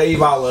fans.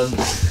 Dave Allen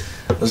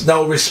has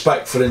no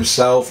respect for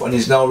himself and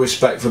he's no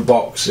respect for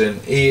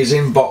boxing. He is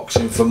in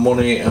boxing for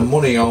money and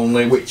money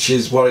only, which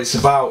is what it's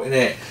about,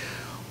 innit?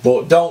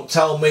 But don't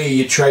tell me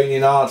you're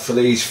training hard for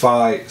these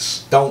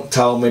fights. Don't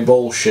tell me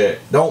bullshit.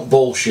 Don't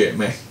bullshit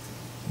me.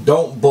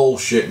 Don't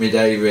bullshit me,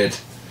 David.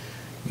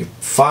 You're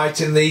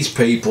fighting these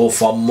people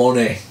for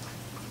money.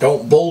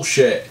 Don't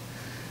bullshit.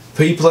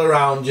 People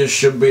around you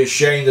should be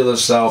ashamed of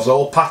themselves,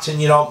 all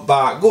patting you on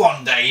back. Go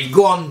on, Dave.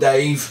 Go on,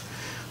 Dave.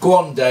 Go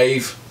on,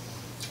 Dave.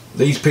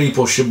 These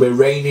people should be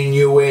reining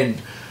you in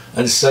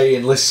and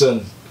saying,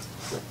 listen,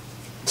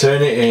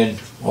 turn it in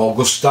or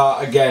go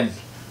start again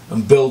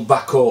and build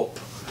back up.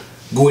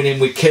 Going in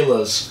with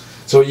killers.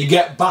 So you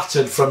get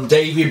battered from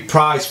David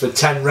Price for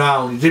 10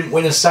 rounds. He didn't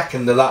win a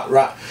second of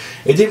that.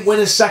 He didn't win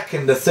a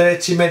second of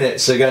 30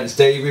 minutes against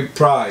David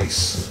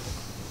Price.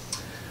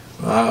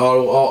 Or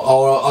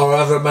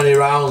however many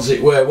rounds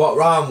it were. What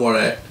round were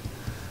it?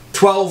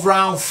 12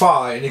 round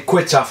fight and he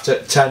quit after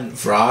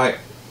 10th, right?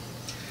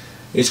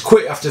 He's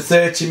quit after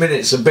 30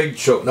 minutes of Big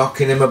Chuck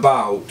knocking him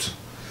about.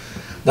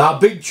 Now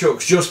Big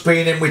Chuck's just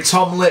been in with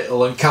Tom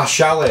Little and Cash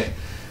Alley.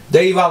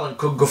 Dave Allen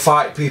could go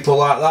fight people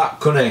like that,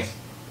 couldn't he?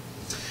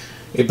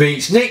 He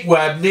beats Nick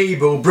Webb,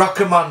 Nebu,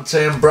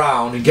 Bracamante and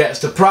Brown. He gets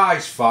the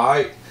Price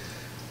fight.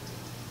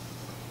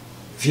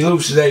 If you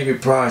lose to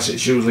David Price,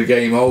 it's usually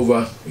game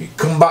over. You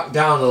come back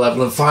down a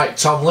level and fight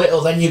Tom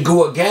Little, then you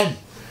go again.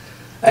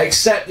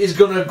 Except he's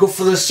going to go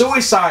for the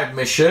suicide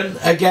mission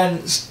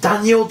against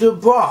Daniel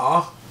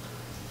Dubois.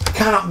 I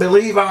can't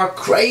believe how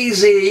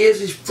crazy he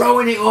is. He's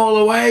throwing it all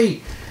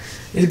away.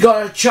 He's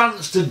got a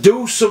chance to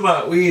do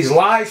something with his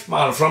life,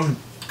 man, from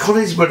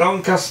Conisbrough,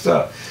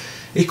 Doncaster.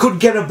 He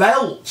could get a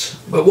belt,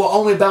 but what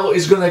only belt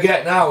he's going to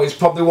get now is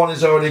probably one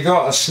he's already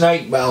got, a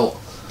snake belt.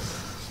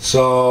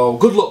 So,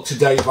 good luck to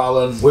Dave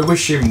Allen. We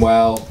wish him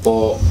well,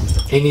 but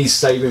he needs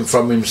saving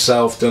from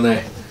himself, doesn't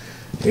he?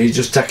 He's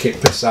just taking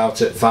piss out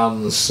at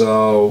fans,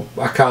 so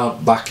I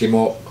can't back him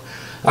up.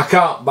 I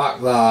can't back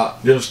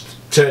that, just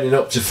turning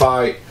up to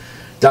fight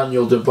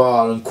Daniel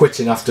Dubois and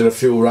quitting after a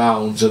few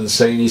rounds and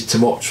saying he's too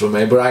much for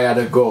me, but I had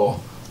a go.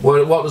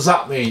 Well, what does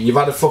that mean? You've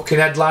had a fucking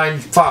headline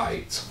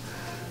fight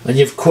and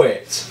you've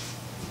quit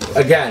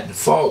again?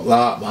 Fuck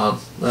that, man.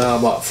 No,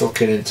 I'm not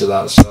fucking into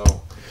that. So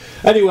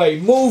anyway,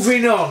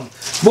 moving on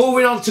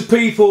to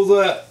people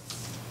that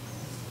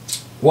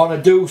want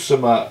to do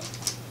something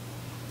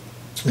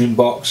in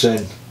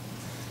boxing.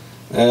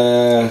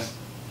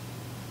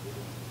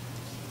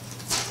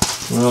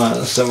 Right,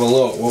 let's have a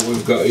look what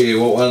we've got here.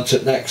 What went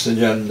at next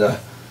agenda?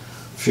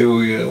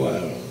 Oh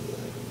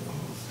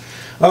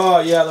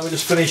yeah, let me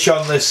just finish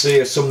on this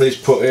here. Somebody's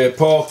put here,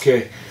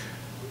 Porky.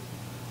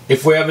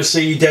 If we ever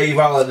see Dave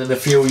Allen in a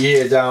few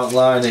years down the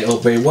line,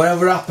 it'll be,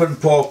 whatever happened,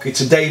 Porky,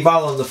 to Dave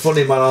Allen, the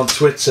funny man on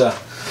Twitter?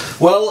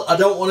 Well, I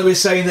don't want to be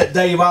saying that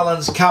Dave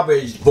Allen's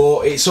cabbaged,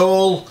 but it's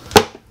all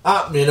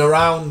happening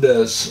around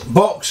us.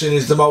 Boxing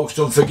is the most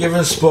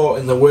unforgiving sport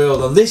in the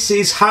world, and this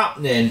is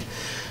happening.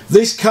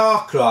 This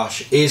car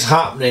crash is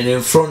happening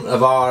in front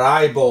of our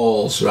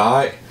eyeballs,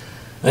 right?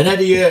 And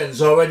Eddie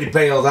Hearn's already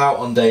bailed out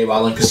on Dave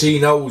Allen because he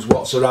knows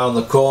what's around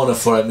the corner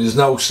for him. There's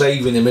no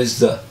saving him, is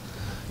there?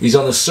 He's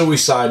on a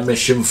suicide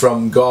mission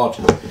from God.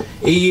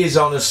 He is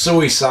on a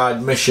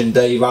suicide mission,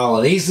 Dave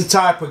Allen. He's the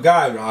type of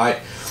guy, right,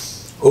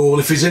 who,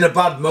 if he's in a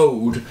bad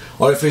mood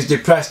or if he's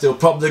depressed, he'll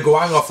probably go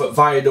hang off at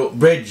Viaduct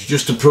Bridge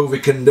just to prove he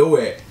can do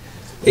it.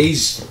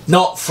 He's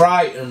not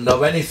frightened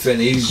of anything.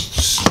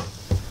 He's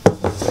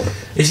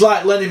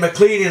like Lenny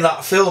McLean in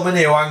that film,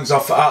 innit, who hangs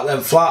off at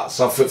them flats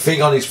off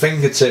on his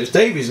fingertips.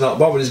 Davy's not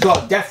bothered, he's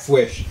got a death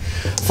wish.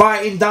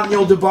 Fighting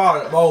Daniel Dubois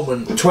at the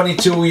moment,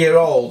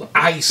 22-year-old,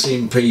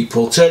 icing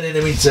people, turning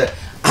them into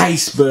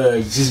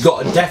icebergs. He's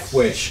got a death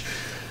wish.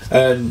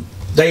 And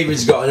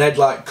David's got an head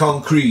like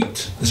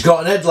concrete. He's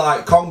got an head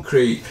like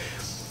concrete.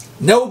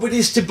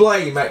 Nobody's to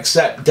blame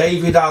except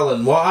David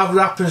Allen. Whatever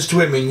happens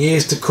to him in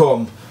years to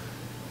come,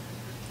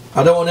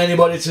 I don't want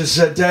anybody to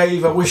say,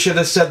 Dave, I wish I'd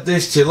have said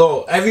this to you.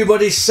 Look,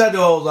 everybody's said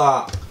all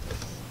that.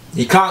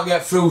 You can't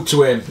get through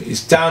to him.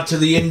 It's down to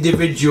the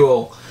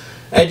individual.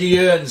 Eddie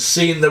Hearn's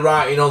seen the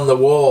writing on the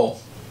wall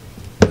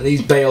and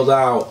he's bailed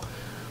out.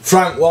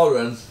 Frank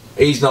Warren,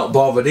 he's not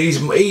bothered. He's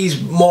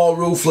more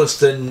ruthless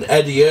than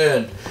Eddie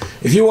Hearn.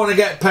 If you want to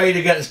get paid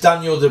against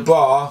Daniel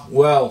Dubois,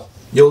 well,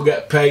 you'll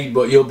get paid,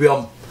 but you'll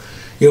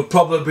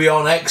probably be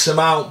on X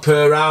amount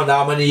per round,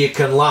 how many you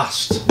can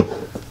last.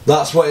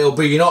 That's what it'll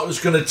be. You're not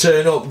just going to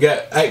turn up,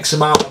 get X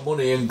amount of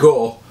money and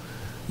go.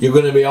 You're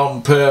going to be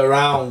on per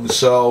round,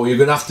 so you're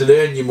going to have to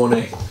earn your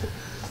money.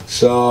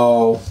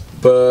 So,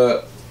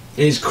 but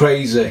he's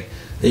crazy.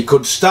 He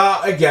could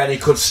start again, he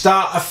could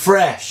start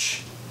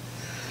afresh,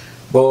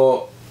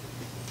 but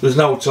there's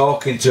no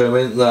talking to him,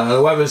 isn't there? And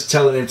whoever's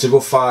telling him to go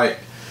fight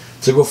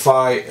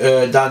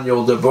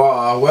Daniel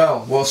Dubois, well,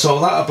 what's all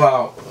that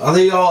about? Are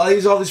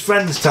these all his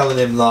friends telling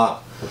him that?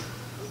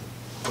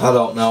 I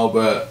don't know,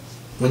 but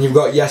when you've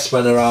got yes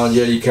men around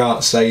you, you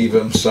can't save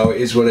them, so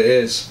it is what it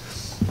is.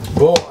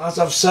 But as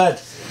I've said,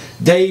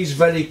 Dave's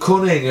very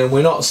cunning and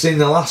we're not seeing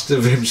the last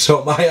of him,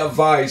 so my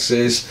advice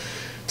is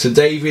to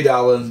David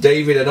Allen.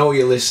 David, I know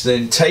you're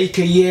listening, take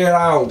a year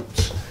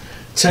out.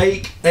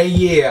 Take a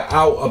year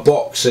out of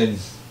boxing.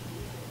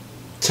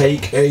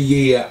 Take a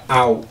year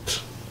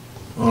out.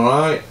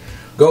 Alright?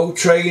 Go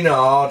train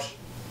hard.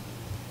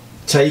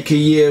 Take a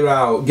year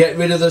out. Get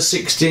rid of the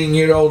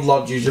 16-year-old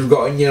lodges you've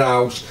got in your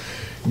house.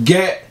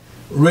 Get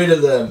rid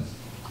of them.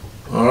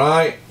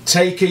 Alright?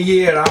 Take a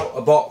year out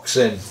of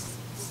boxing.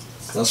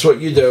 That's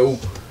what you do.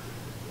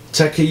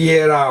 Take a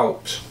year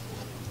out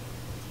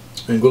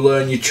and go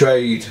learn your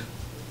trade.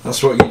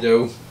 That's what you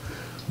do.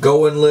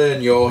 Go and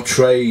learn your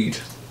trade.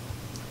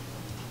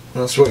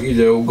 That's what you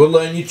do. Go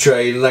learn your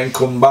trade and then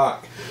come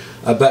back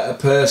a better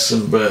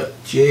person. But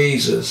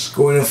Jesus,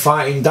 going and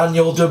fighting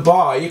Daniel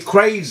Dubois, are you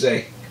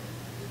crazy?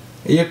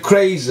 Are you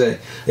crazy?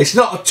 It's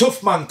not a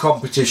tough man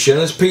competition,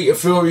 as Peter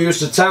Fury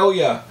used to tell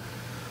you.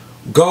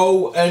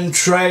 Go and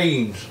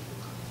train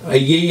a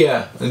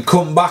year and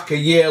come back a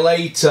year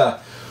later,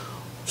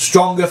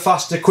 stronger,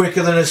 faster,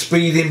 quicker than a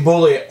speeding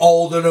bullet,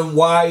 older and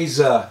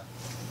wiser.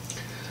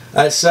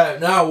 Except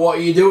now, what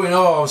are you doing?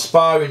 Oh, I'm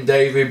sparring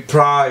David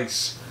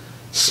Price.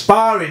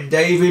 Sparring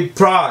David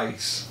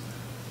Price?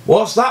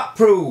 What's that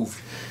proved?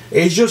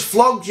 He's just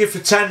flogged you for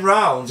 10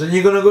 rounds and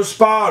you're going to go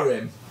spar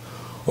him?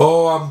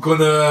 Oh, I'm going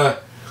to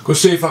go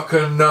see if I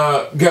can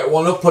get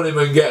one up on him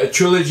and get a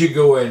trilogy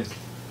going.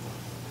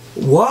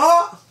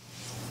 What?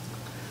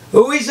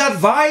 Who is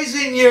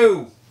advising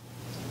you?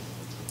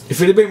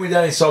 If it had been with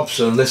Dennis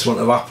Hobson, this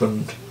wouldn't have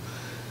happened.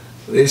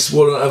 This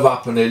wouldn't have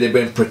happened. He'd have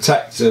been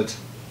protected.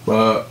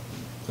 But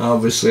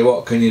obviously,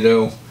 what can you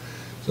do?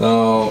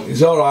 So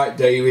he's alright,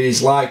 David.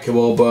 He's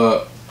likeable,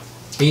 but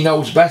he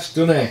knows best,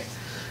 doesn't he?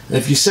 And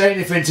if you say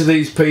anything to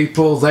these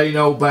people, they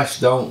know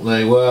best, don't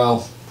they?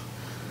 Well,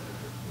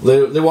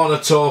 they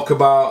want to talk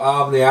about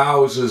how many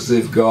houses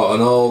they've got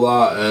and all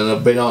that, and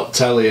have been on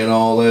telly and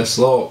all this.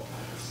 Look,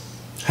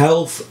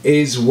 health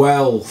is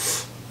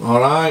wealth.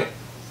 Alright?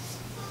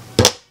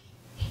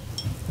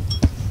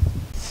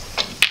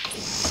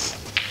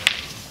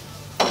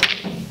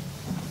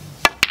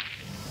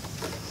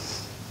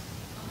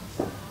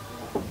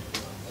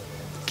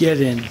 Get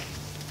in.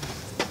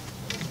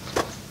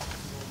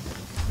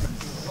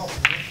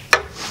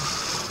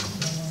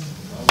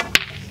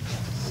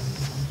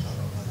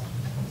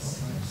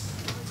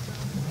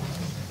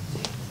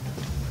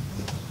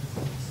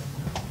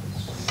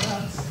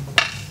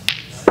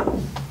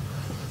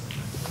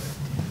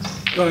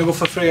 You want to go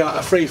for free out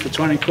of free for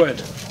 20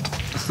 quid?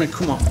 I mean,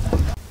 come on.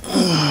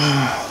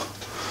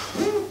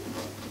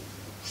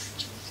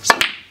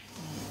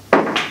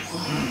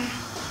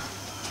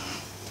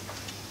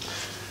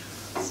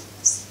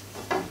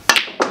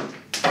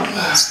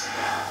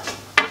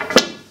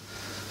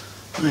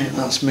 Right,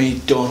 that's me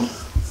done.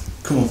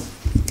 Come on.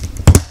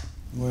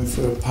 I'm going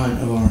for a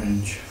pint of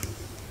orange.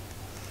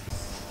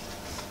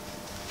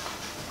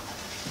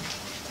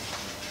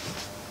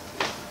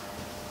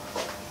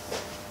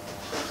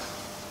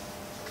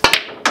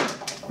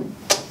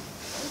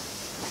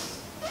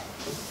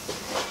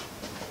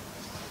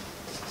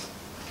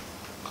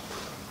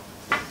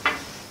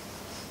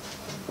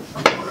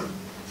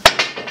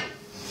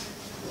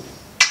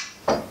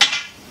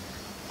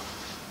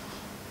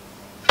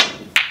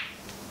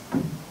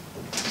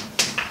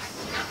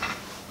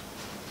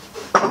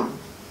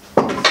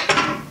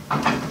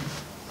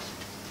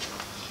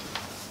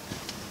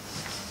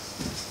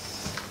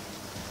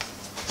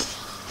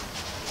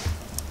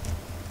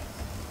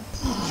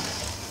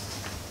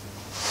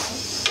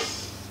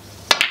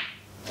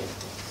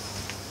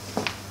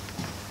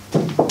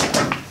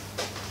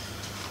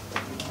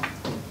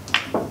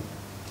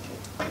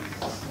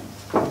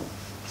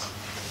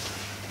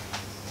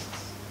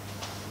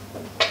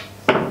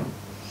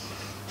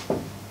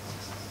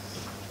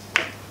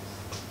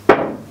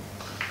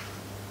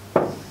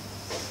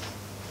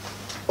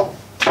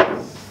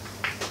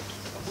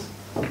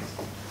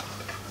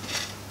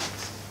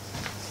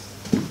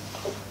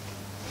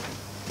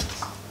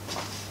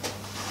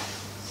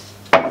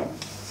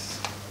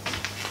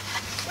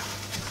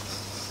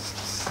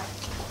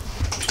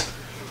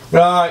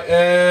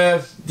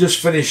 Right,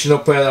 just finishing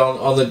up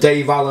on the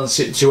Dave Allen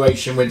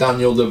situation with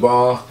Daniel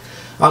Dubois.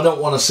 I don't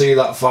want to see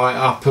that fight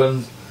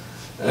happen.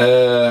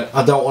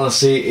 I don't want to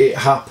see it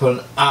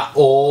happen at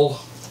all.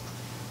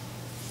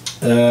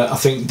 I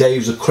think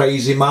Dave's a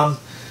crazy man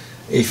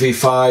if he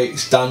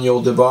fights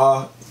Daniel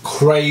Dubois.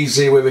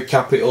 Crazy with a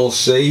capital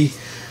C.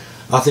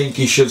 I think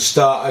he should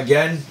start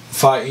again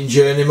fighting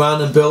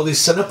Journeyman and build his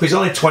setup. He's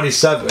only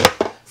 27.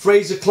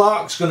 Fraser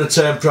Clark's going to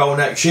turn pro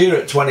next year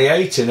at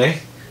 28, isn't he?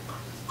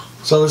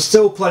 So there's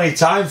still plenty of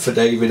time for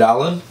David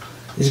Allen.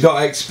 He's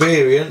got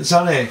experience,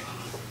 hasn't he?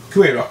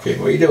 Come here, Rocky.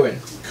 What are you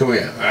doing? Come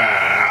here.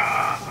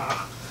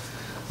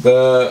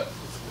 But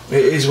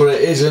it is what it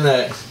is, isn't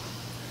it?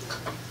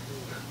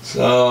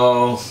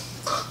 So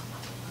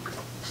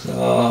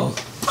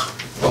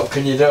what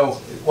can you do?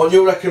 What do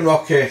you reckon,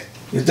 Rocky?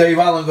 Is Dave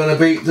Allen going to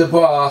beat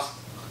Dubois?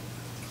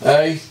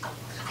 Hey?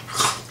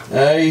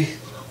 Hey?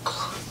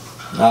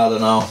 I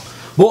don't know.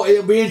 But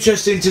it'll be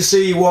interesting to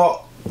see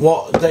what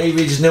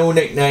David's new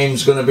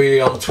nickname's going to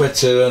be on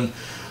Twitter and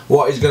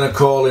what he's going to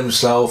call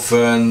himself,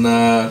 and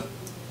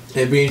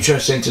it'll be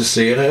interesting to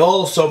see. And it'll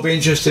also be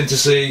interesting to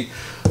see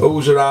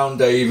who's around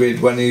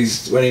David when he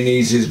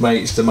needs his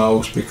mates the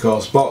most,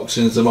 because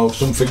boxing's the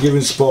most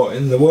unforgiving sport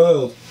in the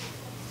world.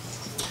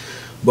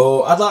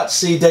 But I'd like to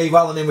see Dave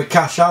Allen in with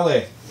Cash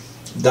Ali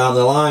down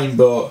the line,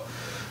 but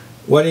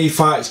when he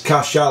fights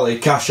Cash Ali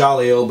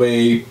will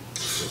be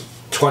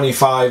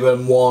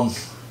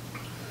 25-1,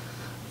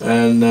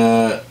 and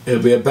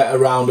he'll be a better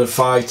rounder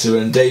fighter,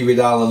 and David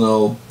Allen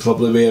will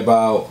probably be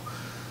about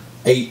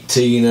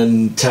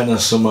 18-10 or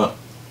something,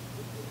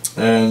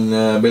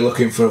 and be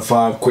looking for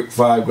a quick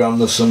 5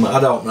 grand or something. I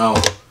don't know.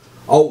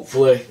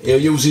 Hopefully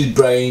he'll use his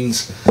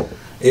brains.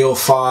 He'll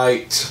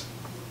fight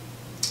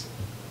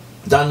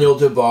Daniel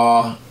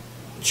Dubois,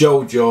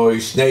 Joe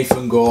Joyce,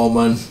 Nathan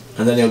Gorman,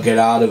 and then he'll get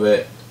out of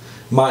it.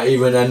 Might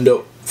even end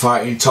up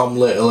fighting Tom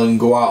Little and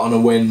go out on a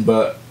win,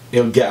 but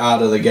he'll get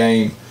out of the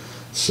game.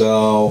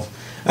 So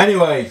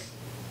anyway,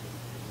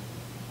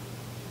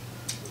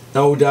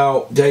 no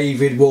doubt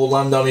David will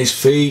land on his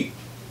feet.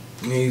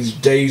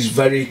 Dave's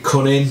very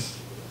cunning,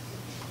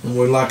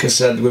 and like I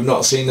said, we've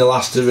not seen the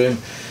last of him.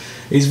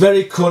 He's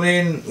very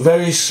cunning,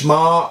 very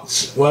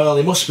smart. Well,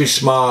 he must be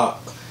smart,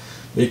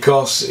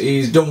 because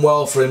he's done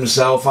well for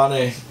himself,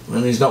 hasn't he?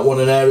 And he's not won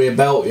an area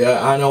belt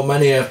yet. I know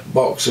many a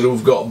boxer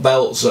who've got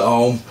belts at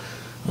home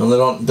and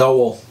they're on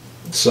dole.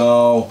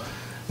 So,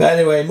 but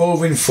anyway,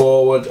 moving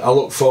forward, I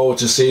look forward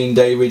to seeing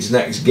David's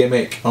next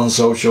gimmick on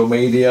social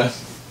media.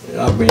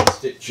 I've been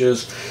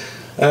stitches.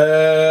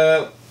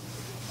 Carl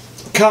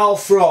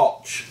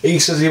Froch, he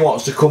says he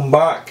wants to come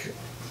back.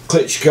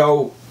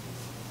 Klitschko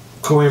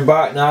coming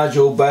back.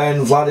 Nigel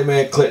Benn,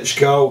 Vladimir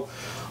Klitschko.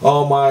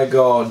 Oh my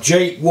God.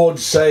 Jake Wood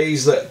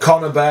says that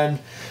Conor Benn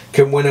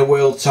can win a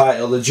world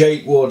title. The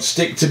Jake Wood,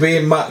 stick to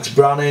being Max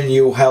Brannan,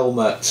 you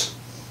helmet.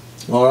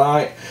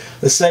 Alright.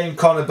 The same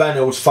Conor Benn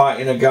who's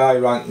fighting a guy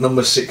ranked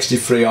number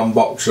 63 on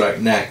BoxRec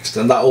next,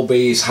 and that will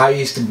be his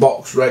highest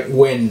BoxRec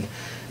win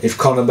if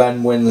Conor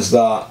Benn wins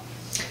that.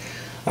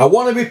 I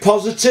want to be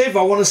positive.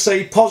 I want to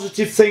say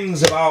positive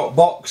things about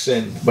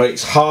boxing, but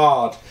it's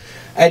hard.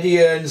 Eddie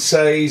Hearn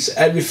says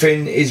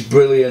everything is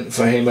brilliant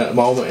for him at the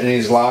moment in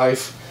his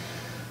life,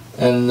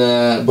 and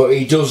but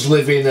he does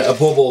live in a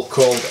bubble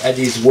called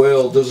Eddie's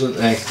World,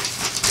 doesn't he?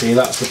 See,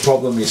 that's the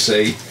problem, you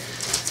see.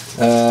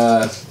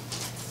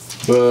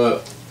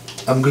 But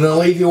I'm going to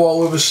leave you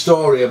all with a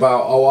story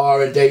about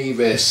O'Hara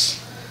Davis,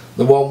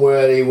 the one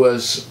where he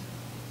was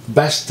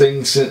best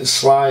thing since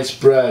sliced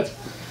bread,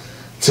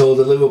 till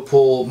the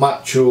Liverpool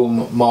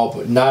matchroom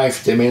mob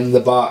knifed him in the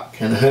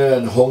back and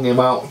Hearn hung him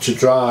out to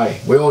dry.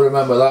 We all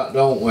remember that,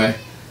 don't we?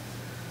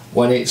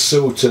 When it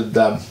suited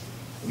them.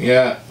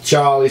 Yeah,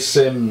 Charlie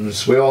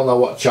Sims. We all know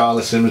what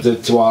Charlie Sims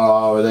did to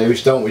O'Hara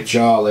Davis, don't we,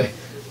 Charlie?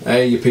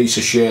 Hey, you piece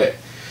of shit.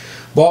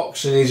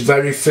 Boxing is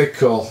very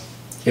fickle.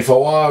 If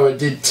O'Hara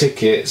did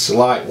tickets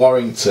like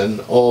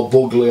Warrington or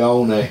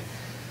Buglione,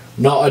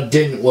 not a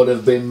dint would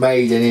have been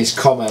made in his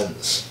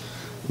comments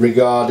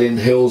regarding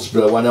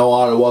Hillsborough when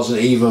O'Hara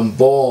wasn't even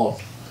born.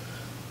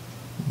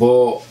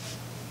 But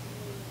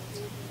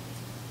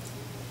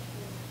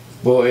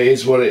it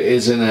is what it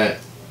is, isn't it?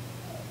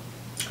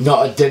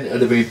 Not a dent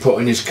would have been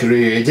put in his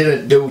career. He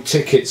didn't do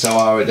tickets,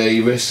 O'Hara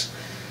Davis,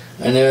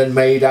 and then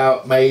made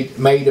a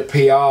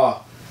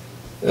PR,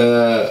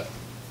 a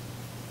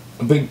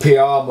big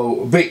PR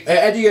move.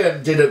 Eddie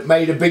Hearn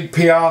made a big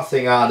PR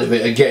thing out of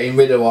it of getting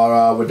rid of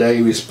O'Hara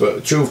Davis,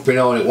 but truth be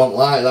known, it wasn't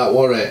like that,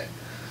 was it?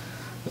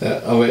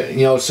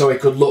 You know, so he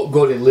could look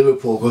good in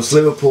Liverpool, because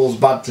Liverpool's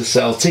bad to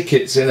sell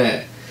tickets,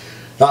 innit?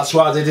 That's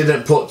why they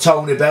didn't put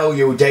Tony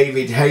Bellew,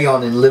 David Hay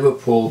on in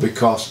Liverpool,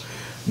 because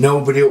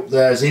nobody up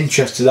there is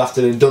interested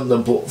after they've done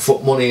them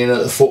put money in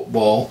at the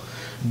football.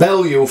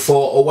 Bellew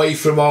fought away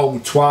from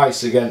home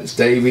twice against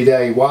David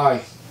Hay.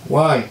 Why?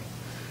 Why?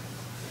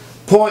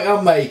 Point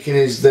I'm making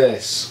is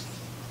this.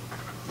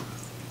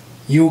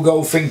 You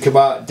go think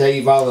about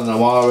Dave Allen and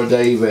O'Hara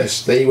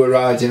Davis. They were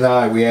riding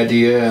high with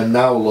Eddie Hearn.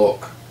 Now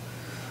look,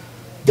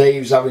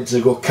 Dave's having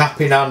to go cap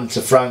in hand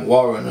to Frank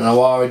Warren, and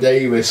O'Hara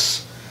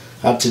Davis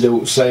had to do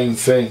the same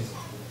thing.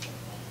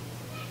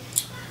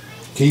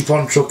 Keep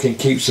on trucking,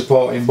 keep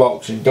supporting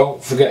boxing.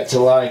 Don't forget to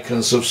like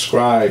and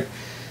subscribe.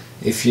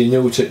 If you're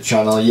new to the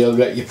channel, you'll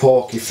get your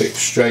Porky fix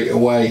straight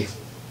away.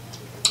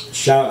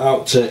 Shout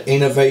out to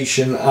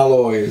Innovation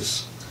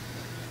Alloys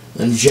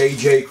and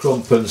JJ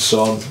Crump and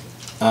Son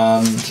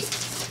and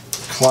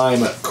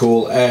Climate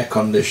Cool Air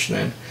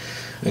Conditioning.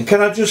 And can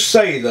I just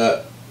say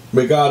that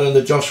regarding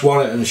the Josh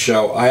Warrington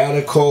show, I had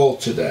a call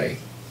today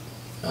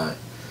at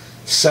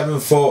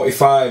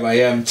 7:45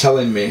 AM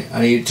telling me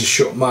I needed to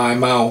shut my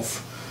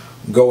mouth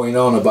going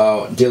on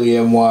about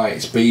Dillian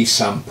White's B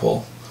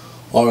sample,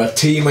 or a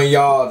team of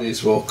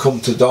yardies will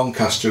come to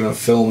Doncaster and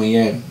fill me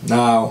in.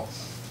 Now,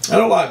 I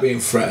don't like being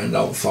threatened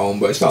on phone,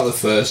 but it's not the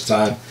first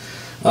time.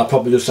 I'll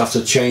probably just have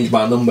to change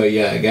my number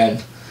yet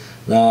again.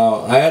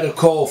 Now, I had a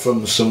call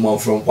from someone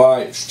from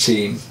White's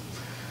team,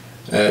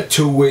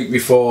 2 weeks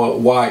before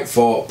White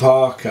fought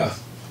Parker,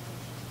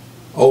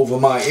 over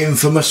my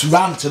infamous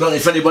rant. I don't know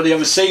if anybody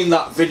ever seen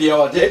that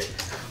video I did,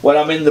 when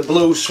I'm in the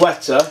blue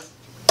sweater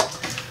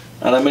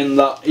and I'm in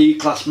that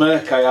E-Class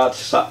Merc I had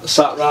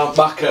sat round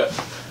back at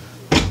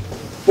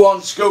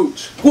one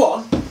scoot. Go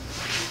on,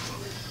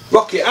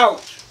 rock it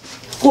out.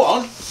 Go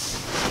on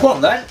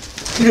then.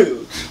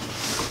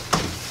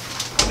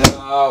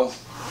 Now,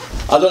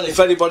 I don't know if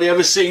anybody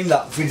ever seen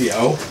that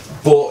video,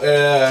 but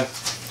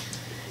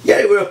yeah,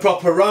 it was a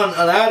proper rant,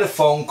 and I had a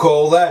phone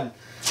call then,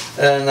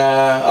 and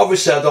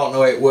obviously I don't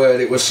know it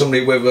word. It was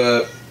somebody with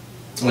a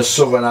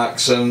southern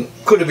accent.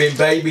 Could have been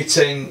Baby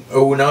Ting,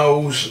 who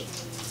knows?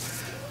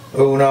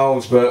 Who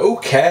knows? But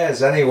who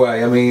cares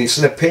anyway? I mean, it's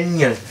an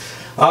opinion.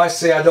 I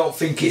say I don't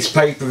think it's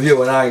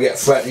pay-per-view, and I get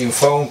threatening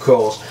phone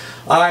calls.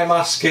 I'm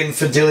asking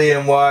for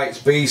Dillian Whyte's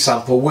B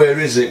sample. Where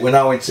is it? We're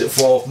now into the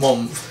 4th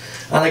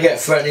month, and I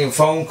get threatening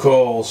phone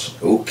calls.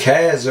 Who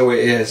cares who it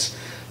is?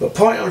 The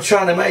point I'm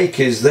trying to make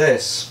is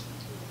this.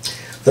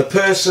 The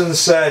person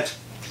said,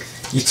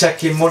 you're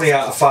taking money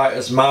out of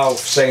fighters' mouth,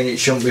 saying it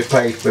shouldn't be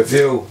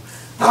pay-per-view.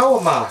 How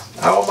am I?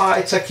 How am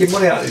I taking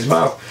money out of his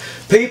mouth?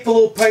 People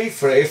will pay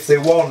for it if they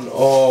want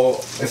or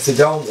if they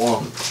don't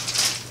want.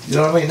 You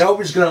know what I mean?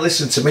 Nobody's going to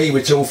listen to me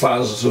with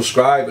 2,000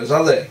 subscribers,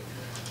 are they?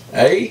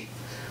 Eh?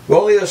 We're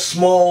only a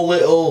small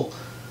little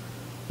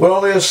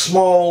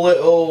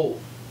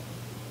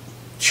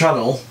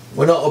channel.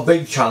 We're not a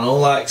big channel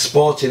like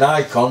Sporting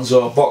Icons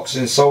or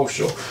Boxing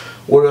Social.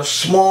 We're a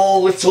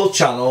small little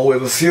channel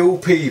with a few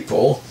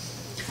people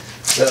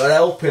that are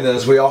helping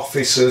us with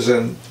offices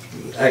and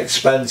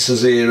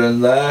expenses here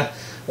and there.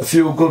 A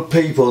few good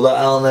people that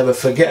I'll never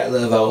forget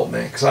that have helped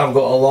me, because I've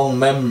got a long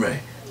memory,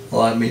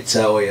 let me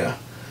tell you.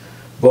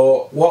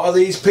 But what are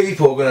these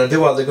people going to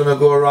do? Are they going to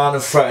go around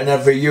and threaten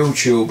every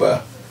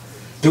YouTuber?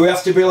 Do we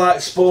have to be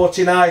like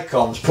Sporting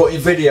Icons, putting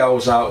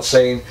videos out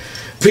saying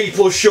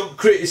people shouldn't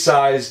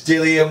criticise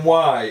Dillian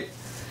Whyte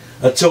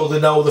until they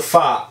know the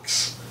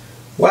facts?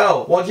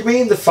 Well, what do you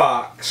mean the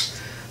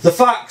facts? The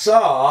facts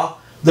are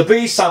the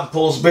B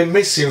sample's been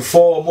missing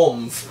 4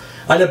 months,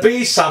 and a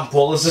B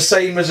sample is the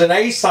same as an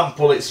A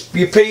sample. It's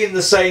you pee in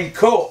the same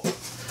cup,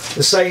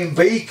 the same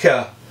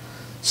beaker.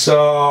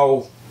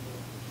 So,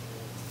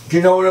 do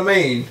you know what I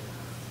mean?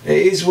 It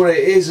is what it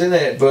is, isn't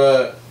it?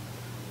 But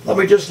let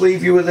me just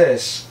leave you with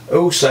this.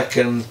 Usyk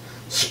and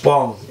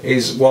Spong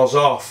was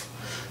off.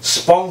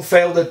 Spong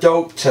failed a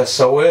dope test,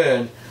 so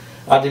Earn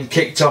had him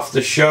kicked off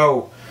the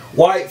show.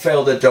 White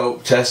failed a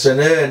dope test, and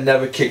Earn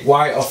never kicked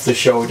White off the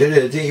show, did he?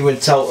 They didn't even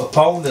tell the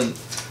opponent.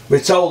 We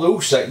told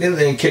Usyk, didn't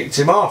they, and kicked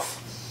him off.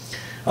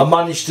 And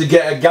managed to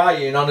get a guy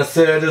in on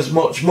 1/3 as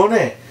much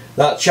money.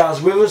 That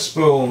Chaz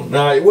Witherspoon.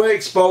 Now, it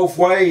works both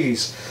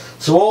ways.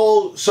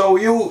 So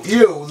you,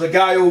 the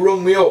guy who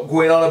rung me up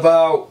going on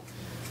about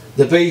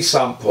the B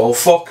sample,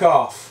 fuck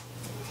off.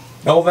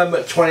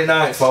 November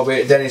 29th I'll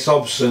be at Dennis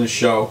Hobson's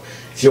show,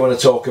 if you want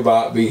to talk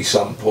about B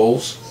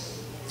samples.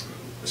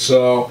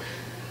 So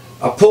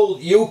I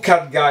pulled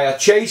UCAD guy, I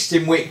chased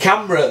him with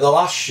camera at the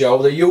last show,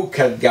 the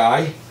UCAD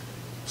guy.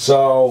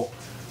 So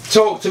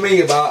talk to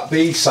me about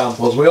B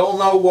samples. We all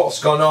know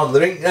what's gone on.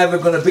 There ain't never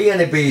going to be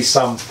any B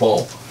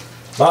sample.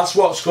 That's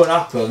what's going to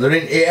happen. It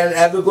ain't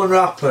ever going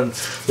to happen.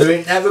 There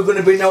ain't ever going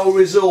to be no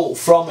result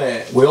from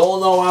it. We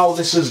all know how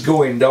this is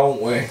going, don't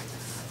we?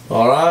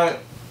 Alright?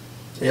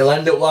 He'll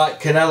end up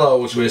like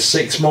Canelo's with a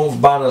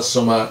 6-month ban or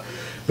something.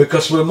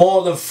 Because we're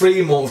more than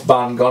 3-month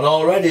ban gone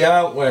already,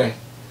 aren't we?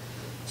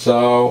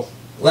 So,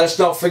 let's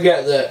not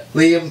forget that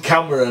Liam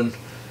Cameron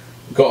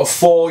got a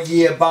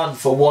 4-year ban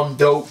for 1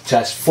 dope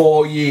test.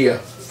 4 year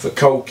for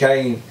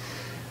cocaine.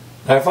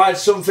 Now if I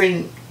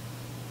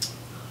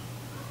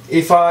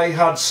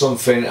had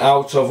something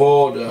out of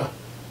order,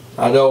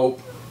 I'd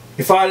hope,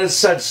 if I'd have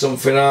said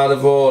something out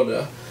of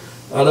order,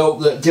 I'd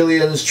hope that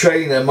Dillian's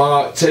trainer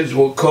Mark Tibbs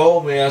would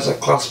call me as a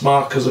class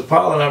mark as a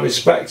pal, and I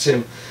respect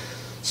him.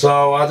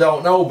 So I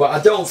don't know, but I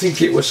don't think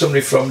it was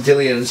somebody from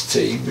Dillian's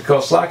team,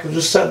 because like I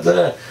just said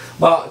there,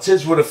 Mark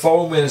Tibbs would have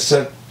phoned me and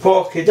said,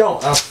 Porky,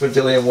 don't ask for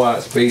Dillian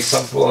Whyte's B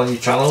sample on your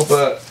channel,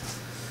 but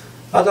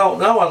I don't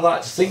know, I'd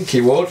like to think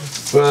he would,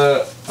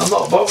 but I'm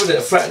not bothered at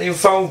a threatening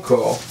phone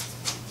call.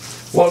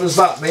 What does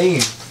that mean?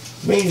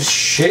 It means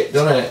shit,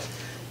 doesn't it?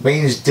 It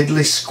means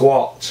diddly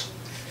squat.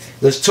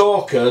 There's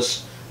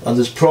talkers and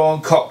there's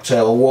prawn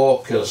cocktail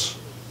walkers.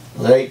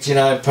 They're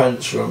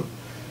 89p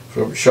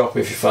from shop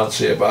if you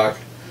fancy a bag.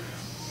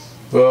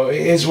 But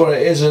it is what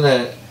it is, isn't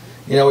it?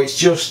 You know, it's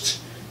just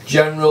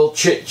general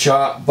chit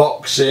chat,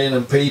 boxing,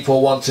 and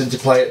people wanting to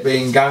play at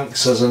being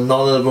gangsters, and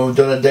none of them have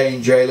done a day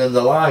in jail in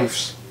their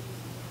lives.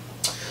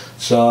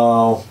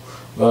 So,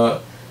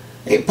 but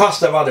in the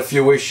past I've had a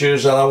few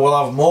issues, and I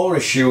will have more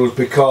issues,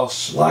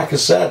 because like I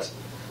said,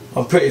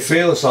 I'm pretty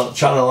fearless on the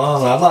channel,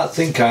 aren't I? I'd like to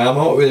think I am. I'm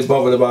not really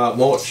bothered about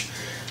much.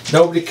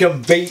 Nobody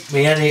can beat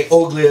me any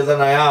uglier than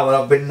I am, and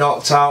I've been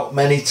knocked out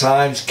many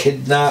times,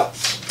 kidnapped,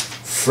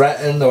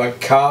 threatened, I've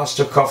had cars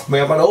took off me,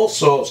 I've had all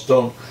sorts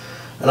done,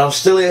 and I'm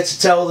still here to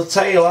tell the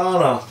tale,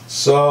 aren't I?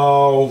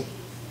 So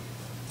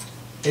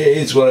it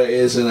is what it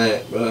is, isn't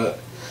it? But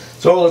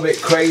it's all a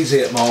bit crazy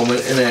at the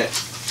moment, isn't it?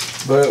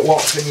 But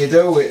what can you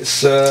do?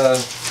 It's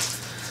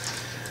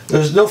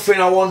there's nothing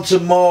I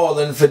wanted more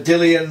than for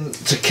Dillian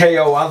to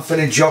KO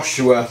Anthony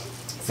Joshua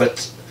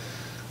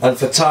and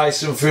for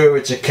Tyson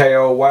Fury to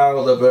KO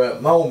Wilder, but at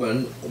the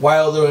moment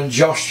Wilder and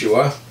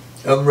Joshua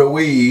and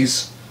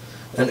Ruiz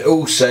and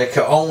Usyk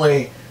are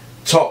only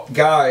top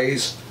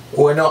guys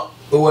who are not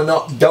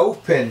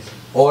doping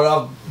or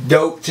have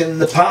doped in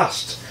the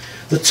past.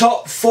 The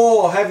top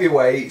 4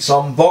 heavyweights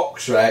on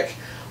BoxRec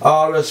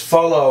are as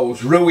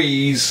follows: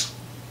 Ruiz,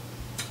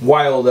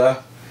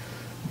 Wilder,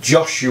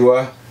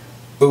 Joshua,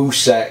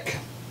 Usyk.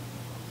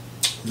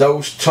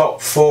 Those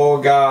top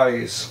 4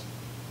 guys,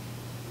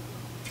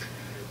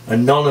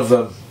 and none of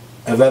them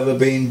have ever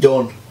been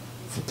done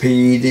for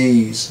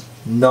PEDs.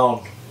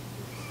 None.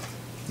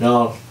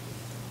 So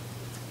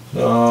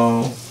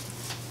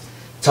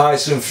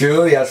Tyson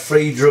Fury had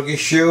 3 drug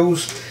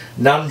issues: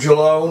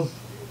 nandrolone,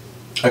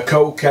 a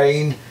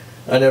cocaine,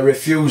 and a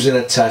refusing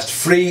a test.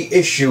 3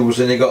 issues,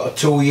 and he got a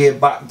 2-year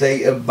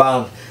backdated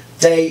ban.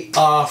 They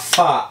are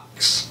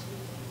facts.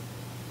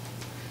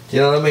 Do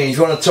you know what I mean? If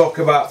you want to talk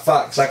about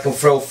facts, I can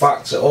throw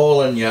facts at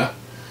all on you.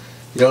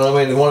 You know what I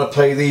mean? If you want to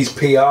play these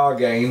PR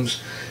games,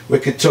 we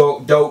could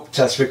talk dope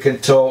tests, we can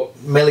talk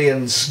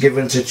millions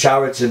given to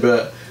charity,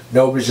 but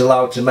nobody's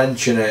allowed to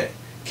mention it.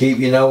 Keep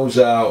your nose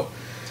out.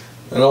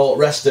 And all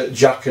the rest of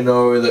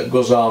jackanori that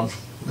goes on,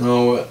 you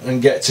know,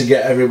 and get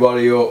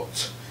everybody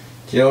hooked.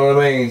 Do you know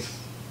what I mean?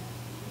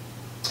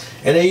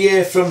 In a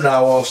year from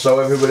now or so,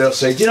 everybody will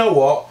say, do you know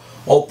what?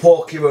 Old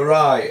Porky were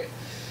right.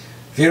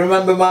 If you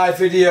remember my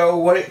video,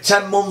 what,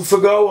 10 months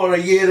ago or a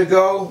year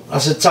ago, I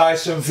said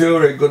Tyson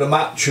Fury got a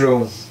match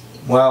room.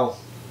 Well,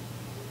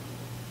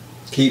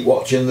 keep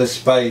watching this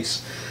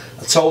space.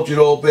 I told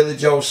you all Billy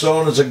Joe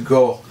Saunders would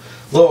go.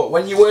 Look,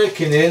 when you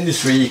work in the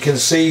industry, you can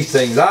see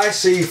things. I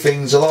see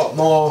things a lot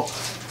more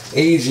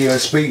easier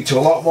and speak to a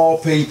lot more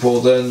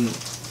people than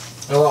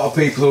a lot of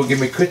people who give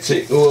me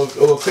who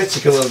are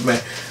critical of me.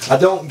 I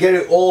don't get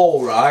it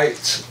all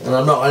right, and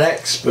I'm not an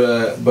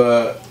expert,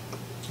 but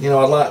you know,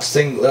 I'd like to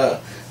think that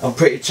I'm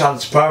pretty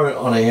transparent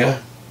on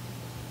here.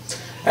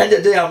 End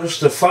of the day, I'm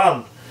just a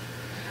fan,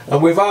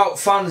 and without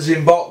fans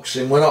in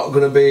boxing, we're not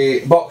going to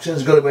be.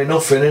 Boxing's going to be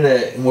nothing,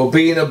 innit? And we're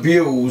being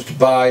abused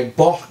by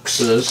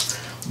boxers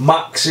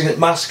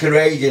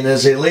masquerading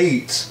as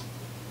elite.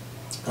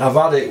 I've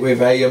had it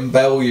with A.M.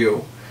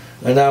 Bellew,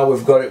 and now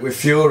we've got it with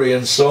Fury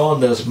and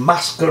Saunders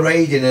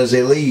masquerading as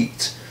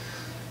elite.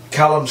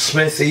 Callum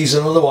Smith, he's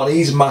another one,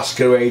 he's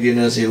masquerading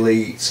as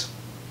elite.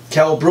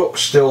 Kell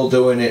Brook's still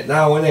doing it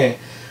now, isn't he?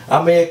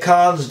 Amir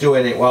Khan's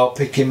doing it while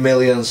picking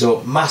millions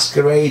up,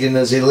 masquerading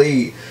as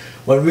elite,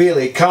 when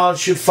really Khan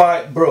should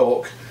fight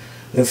Brook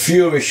and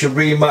Fury should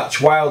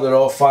rematch Wilder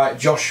or fight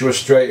Joshua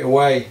straight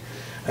away.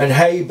 And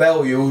hey,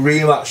 Bellew,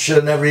 rematch should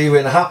have never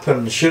even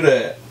happened, should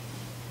it?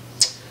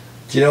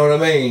 Do you know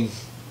what I mean?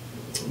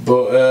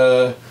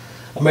 But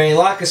I mean,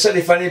 like I said,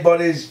 if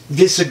anybody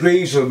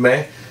disagrees with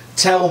me,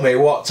 tell me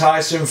what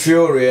Tyson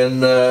Fury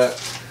and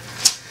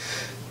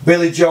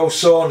Billy Joe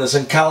Saunders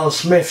and Callum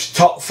Smith's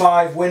top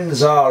 5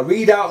 wins are.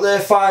 Read out their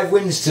 5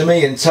 wins to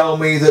me and tell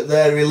me that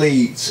they're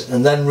elite,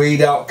 and then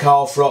read out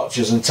Carl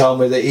Froch's and tell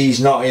me that he's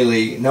not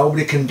elite.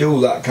 Nobody can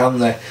do that, can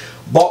they?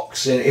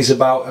 Boxing is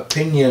about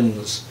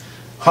opinions.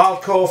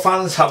 Hardcore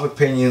fans have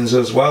opinions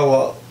as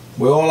well.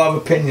 We all have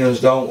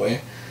opinions, don't we?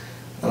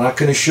 And I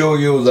can assure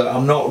you that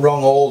I'm not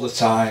wrong all the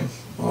time.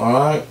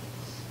 Alright?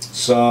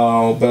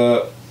 So,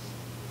 but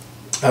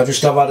I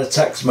just have had a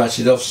text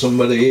message of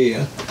somebody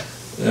here.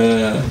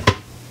 Oh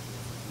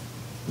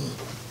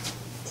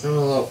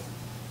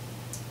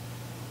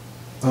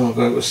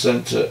god, it was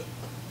sent at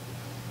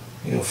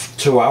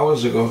 2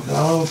 hours ago.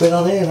 How long have I been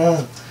on here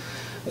now?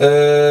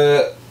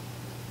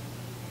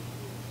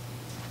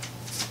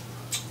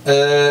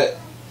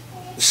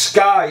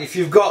 Sky, if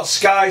you've got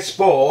Sky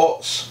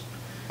Sports,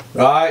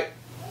 right?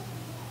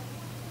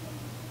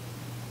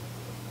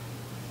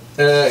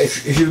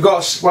 If you've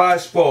got Sky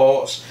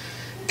Sports,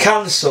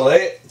 cancel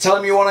it. Tell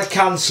them you want to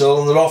cancel,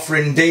 and they're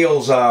offering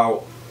deals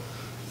out.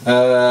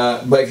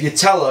 But if you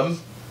tell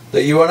them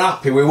that you're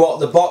unhappy with what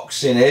the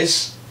boxing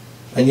is,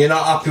 and you're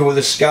not happy with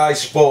the Sky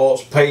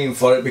Sports paying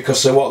for it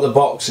because of what the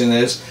boxing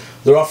is,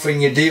 they're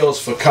offering you deals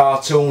for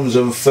cartoons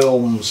and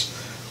films,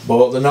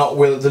 but they're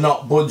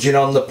not budging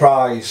on the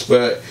price.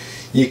 But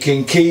you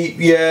can keep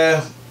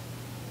your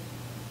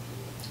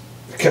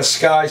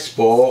Sky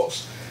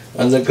Sports.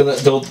 And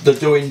they're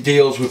doing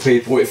deals with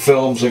people with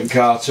films and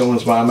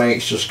cartoons. My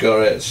mate's just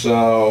got it,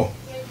 so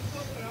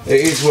it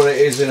is what it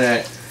is, isn't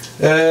it?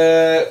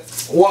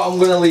 What I'm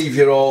going to leave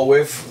you all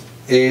with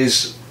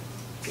is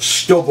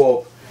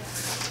StubHub.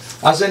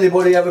 Has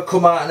anybody ever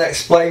come out and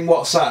explained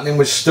what's happening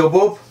with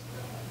StubHub?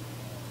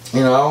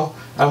 You know,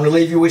 I'm going to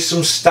leave you with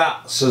some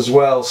stats as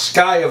well.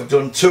 Sky have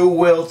done 2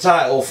 world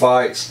title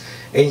fights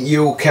in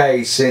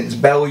UK since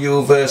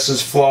Bellew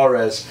versus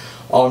Flores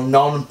on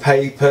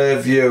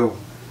non-pay-per-view.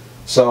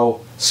 So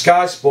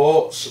Sky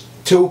Sports,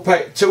 two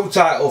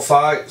title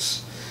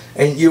fights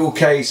in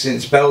UK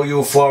since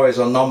Bellew Flores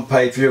on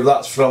non-pay-per-view.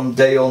 That's from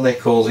Dale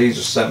Nichols, he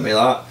just sent me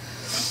that,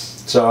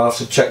 so I'll have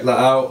to check that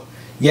out.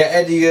 Yet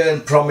Eddie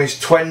Hearn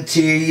promised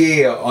 20 a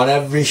year on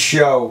every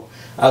show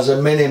as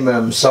a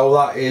minimum, so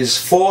that is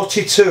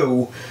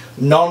 42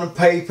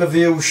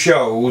 non-pay-per-view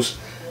shows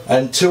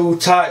and 2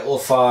 title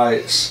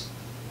fights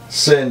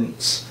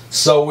since.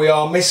 So we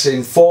are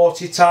missing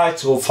 40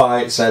 title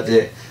fights,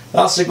 Eddie.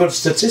 That's a good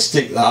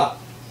statistic, that.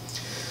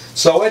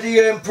 So Eddie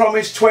Hearn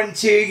promised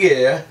 20 a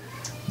year,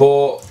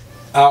 but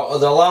out of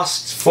the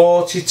last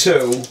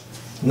 42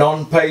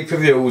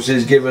 non-pay-per-views,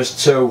 he's give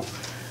us 2.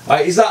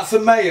 Is that for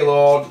male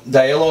or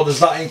Dale, or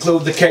does that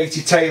include the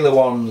Katie Taylor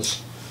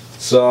ones?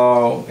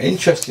 So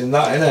interesting,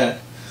 that, innit?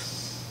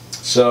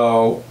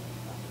 So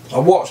I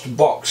watched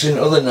boxing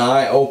the other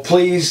night. Oh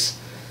please,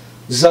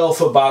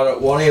 Zelfa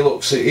Barrett won. He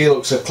looks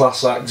a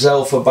class act,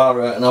 Zelfa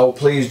Barrett, and oh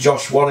please,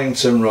 Josh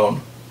Warrington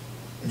won.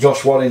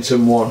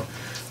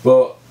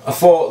 But I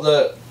thought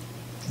that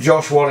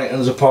Josh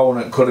Warrington's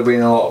opponent could have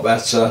been a lot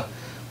better,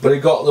 but he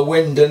got the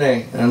win,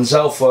 didn't he? And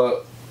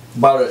Zelfa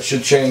Barrett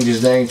should change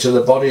his name to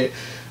the body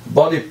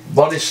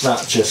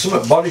snatcher. Some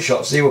of the body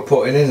shots he were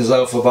putting in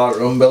Zelfa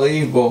Barrett are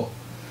unbelievable.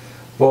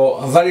 But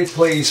I'm very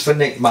pleased for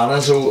Nick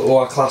Manners, who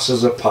I class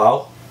as a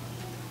pal.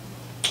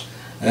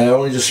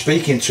 Only just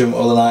speaking to him the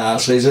other night,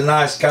 actually. He's a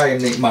nice guy,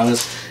 Nick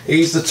Manners.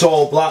 He's the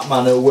tall black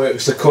man who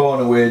works the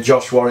corner with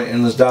Josh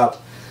Warrington's dad.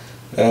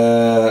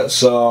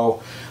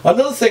 So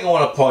another thing I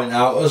want to point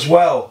out as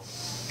well,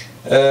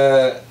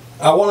 I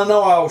want to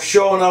know how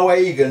Sean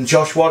O'Hagan,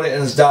 Josh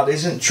Warrington's dad,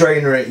 isn't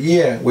trainer at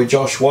year with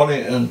Josh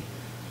Warrington.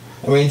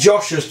 I mean,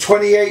 Josh is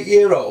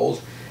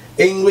 28-year-old,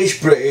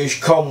 English,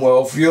 British,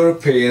 Commonwealth,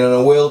 European and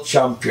a world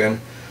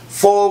champion.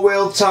 4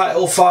 world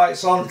title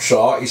fights on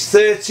trot. He's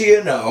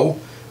 30-0.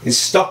 He's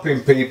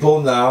stopping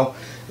people now.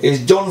 He's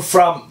done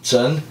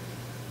Frampton,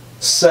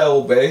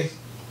 Selby,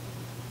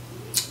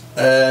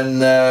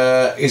 and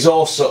he's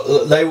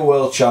also, they were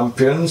world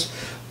champions.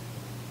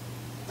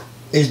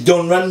 He's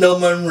done Rendell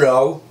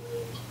Monroe.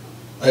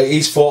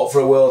 He's fought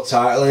for a world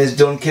title, and he's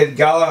done Kid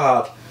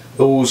Galahad,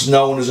 who's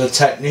known as a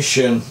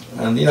technician,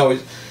 and you know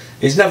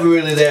he's never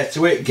really there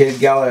to hit Kid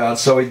Galahad,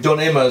 so he's done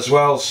him as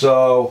well.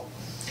 So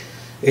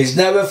he's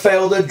never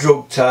failed a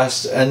drug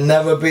test and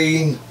never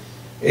been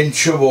in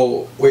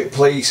trouble with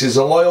police. He's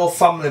a loyal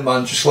family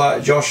man, just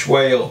like Josh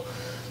Whale.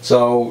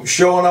 So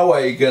Sean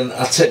O'Hagan,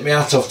 I tip my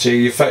hat off to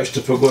you. You fetched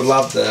up a good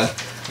lad there.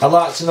 I'd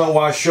like to know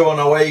why Sean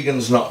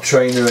O'Hagan's not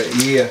trainer at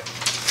year.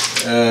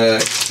 I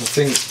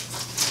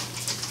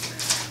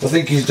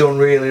think he's done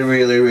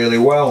really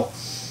well.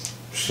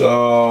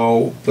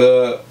 So,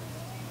 but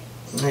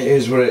it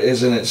is what it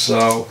is, isn't it?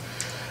 So,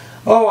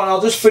 oh, and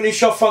I'll just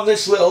finish off on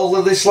this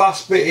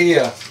last bit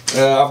here.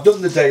 I've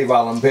done the Dave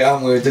Allen bit,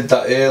 haven't we? I did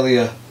that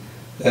earlier.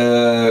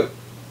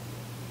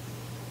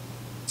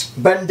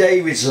 Ben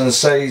Davidson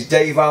says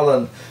Dave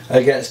Allen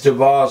against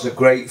Dubois a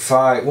great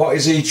fight. What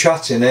is he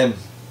chatting him?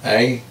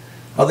 Eh?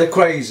 Are they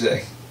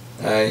crazy?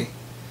 Eh?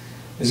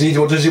 Does he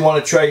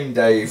want to train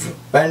Dave?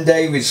 Ben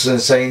Davidson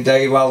saying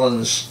Dave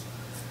Allen's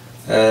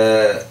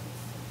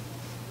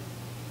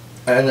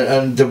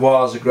and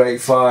Dubois a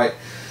great fight.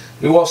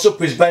 What's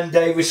up is Ben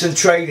Davidson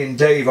training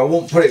Dave? I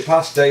won't put it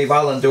past Dave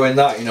Allen doing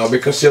that, you know,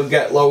 because he'll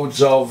get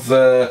loads of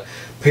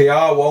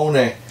PR, won't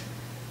he?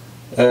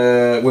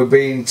 With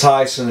being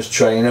Tyson's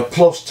trainer.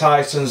 Plus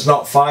Tyson's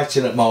not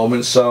fighting at the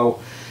moment, so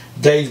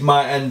Dave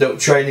might end up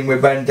training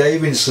with Ben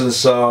Davidson.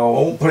 So I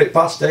won't put it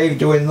past Dave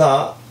doing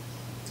that.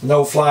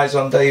 No flies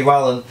on Dave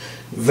Allen.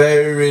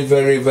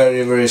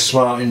 Very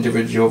smart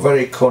individual,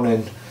 very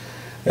cunning.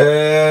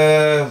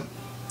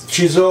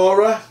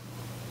 Chisora.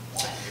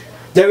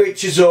 Derek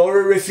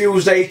Chisora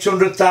refused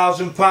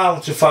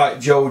 £800,000 to fight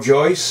Joe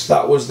Joyce.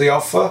 That was the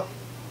offer.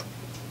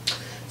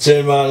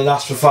 Turned around and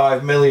asked for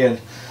 $5 million.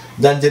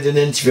 Then did an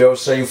interview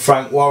saying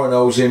Frank Warren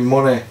owes him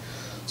money.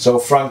 So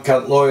Frank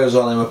had lawyers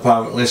on him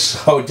apparently.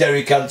 So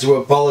Derek had to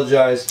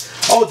apologise.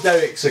 Oh,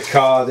 Derek's a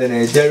card,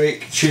 isn't he?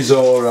 Derek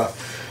Chisora.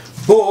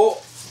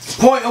 But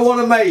point I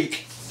want to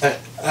make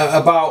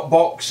about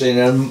boxing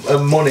and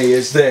money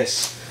is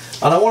this,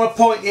 and I want to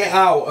point it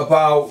out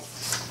about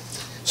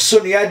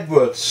Sonny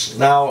Edwards.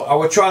 Now, I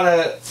was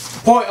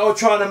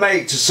trying to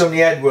make to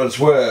Sonny Edwards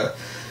were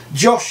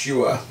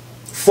Joshua,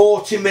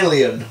 40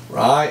 million,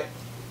 right?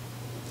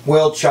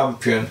 World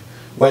champion,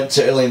 went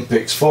to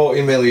Olympics,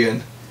 40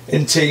 million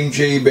in Team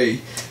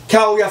GB.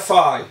 Cal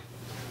Yafai,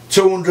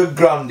 200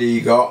 grand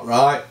he got,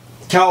 right?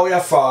 Cal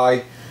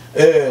Yafai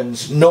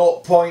earns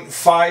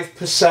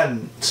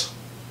 0.5%.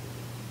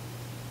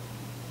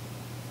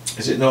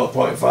 Is it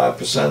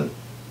 0.5%?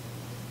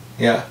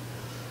 Yeah.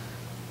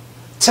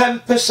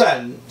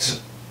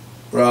 10%,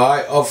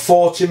 right, of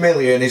 40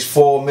 million is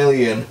 4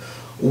 million.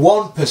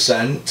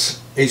 1%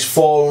 is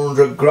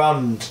 400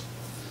 grand.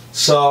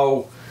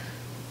 So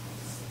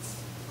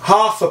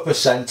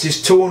 0.5%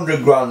 is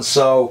 200 grand.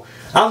 So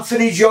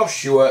Anthony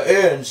Joshua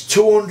earns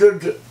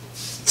 200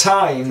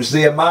 times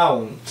the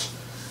amount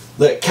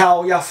that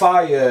Cal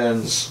Yafai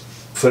earns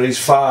for his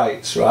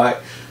fights, right?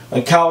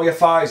 and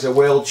Kaliafai's a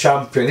world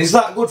champion. Is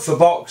that good for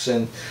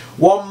boxing?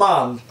 One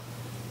man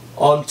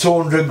on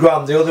 200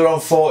 grand, the other on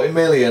 40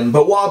 million.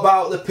 But what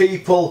about the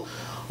people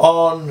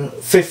on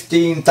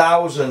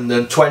 15,000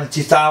 and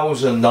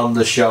 20,000 on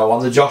the show,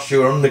 on the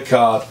Joshua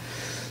undercard?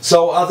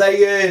 So are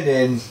they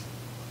earning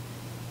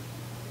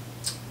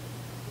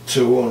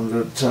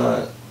 200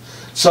 times?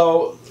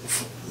 So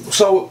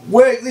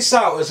work this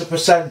out as a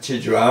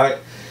percentage, right?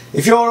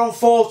 If you're on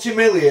 40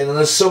 million and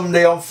there's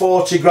somebody on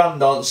 40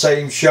 grand on the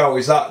same show,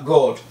 is that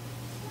good?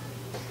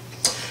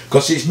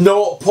 Because it's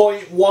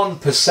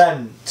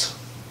 0.1%.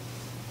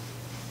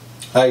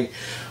 Hey,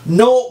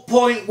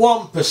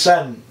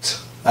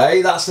 0.1%.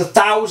 Hey, that's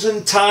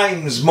 1,000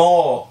 times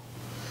more.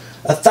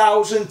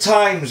 1,000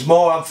 times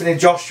more Anthony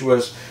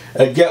Joshua's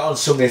get on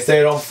somebody if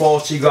they're on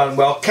 40 grand.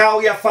 Well,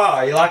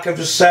 Kaliafai, like I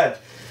just said,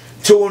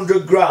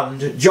 200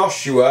 grand.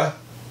 Joshua,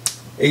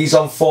 he's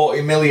on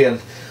 40 million.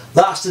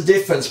 That's the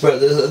difference, but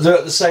they're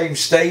at the same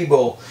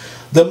stable.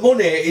 The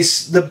money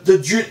is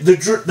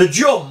the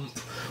jump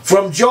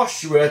from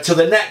Joshua to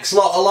the next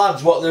lot of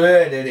lads. What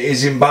they're earning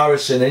is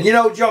embarrassing. And you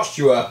know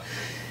Joshua,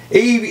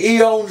 he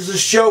owns the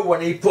show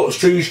when he puts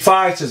these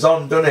fighters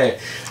on, doesn't he?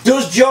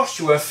 Does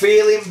Joshua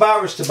feel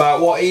embarrassed about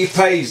what he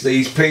pays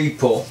these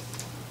people?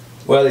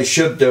 Well, he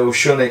should do,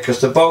 shouldn't he? Because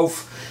they're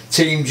both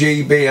Team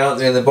GB, aren't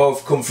they? And they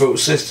both come through the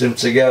system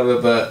together.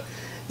 But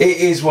it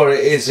is what it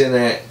is,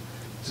 innit?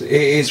 It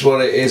is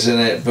what it is,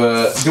 innit?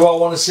 But do I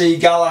want to see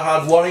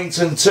Galahad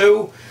Warrington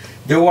too?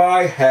 Do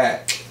I?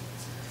 Heck.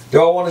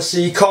 Do I want to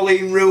see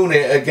Colleen Rooney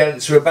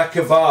against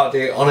Rebecca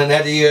Vardy on an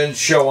Eddie Hearn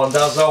show on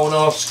DAZN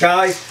or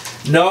Sky?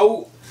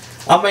 No.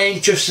 Am I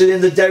interested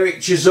in the Derek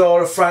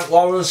Chisora Frank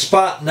Warren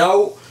spat?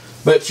 No.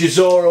 But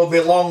Chisora will be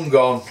long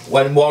gone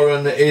when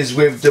Warren is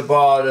with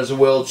DeBar as a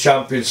world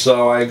champion,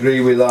 so I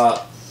agree with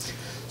that.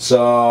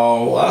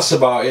 So that's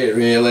about it,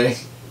 really.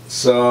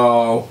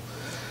 So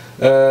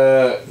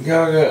that's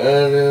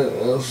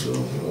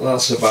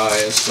about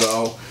it.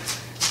 So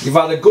you've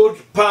had a good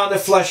pound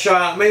of flesh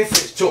out of me.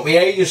 It took me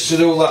ages to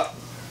do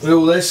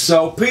this.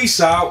 So peace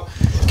out.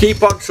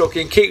 Keep on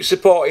trucking, keep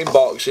supporting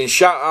boxing.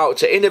 Shout out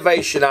to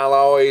Innovation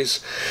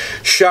Alloys,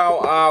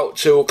 shout out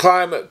to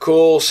Climate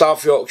Cool,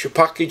 South Yorkshire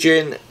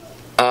Packaging,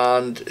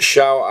 and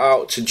shout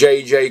out to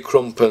JJ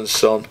Crump and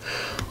Son.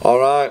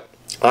 Alright,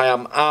 I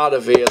am out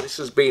of here. This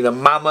has been a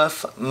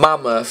mammoth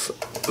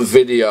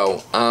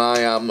video.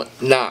 I am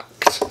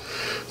knacked.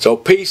 So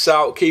peace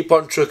out, keep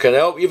on trucking. I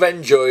hope you've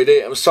enjoyed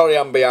it. I'm sorry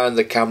I'm behind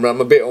the camera. I'm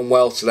a bit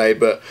unwell today,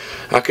 but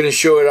I can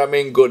assure you I'm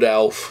in good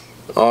health.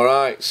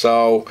 Alright,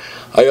 so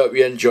I hope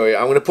you enjoy it.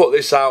 I'm going to put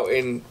this out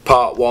in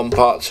part 1,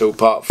 part 2,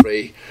 part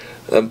 3,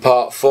 and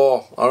part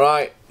 4.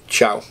 Alright,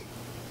 ciao.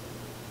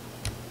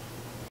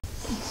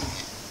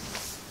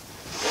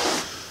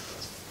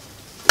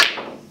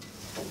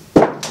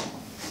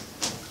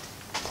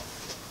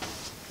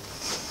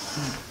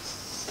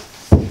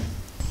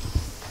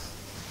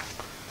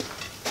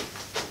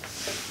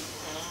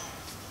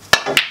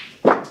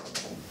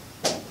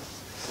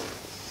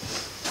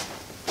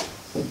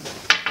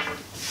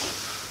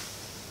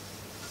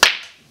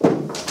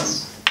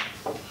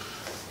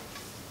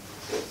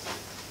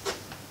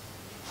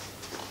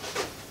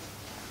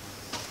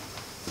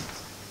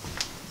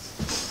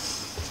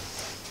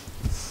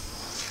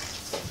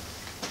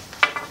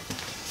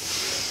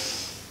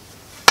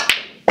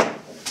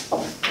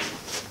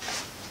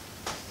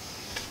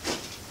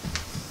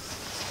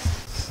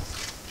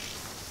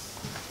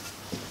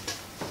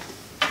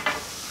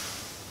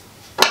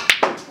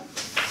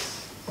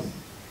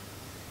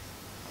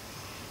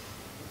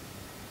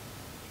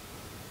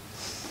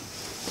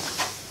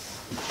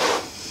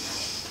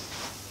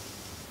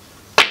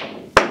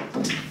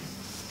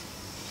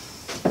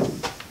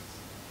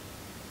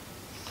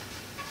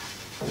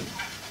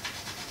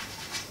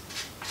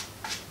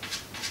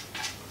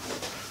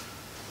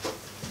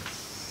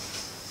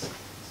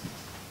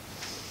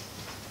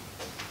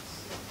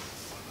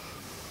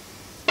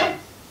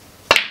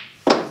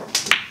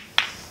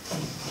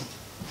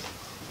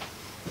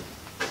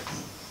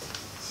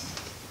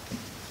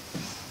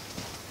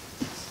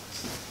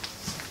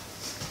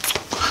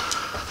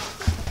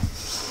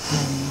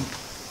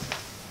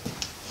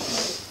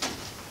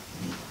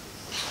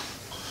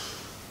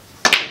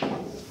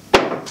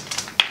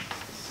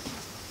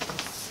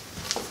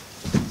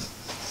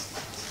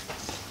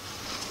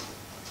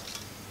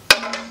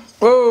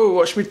 Whoa,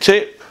 watch me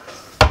tip.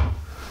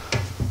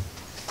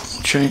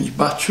 Change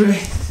battery.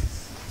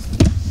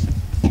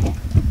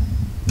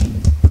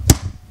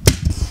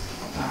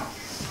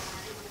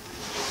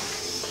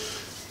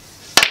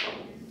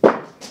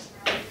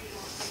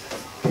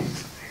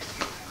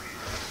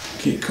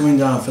 Keep coming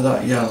down for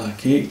that yellow,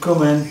 keep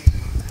coming.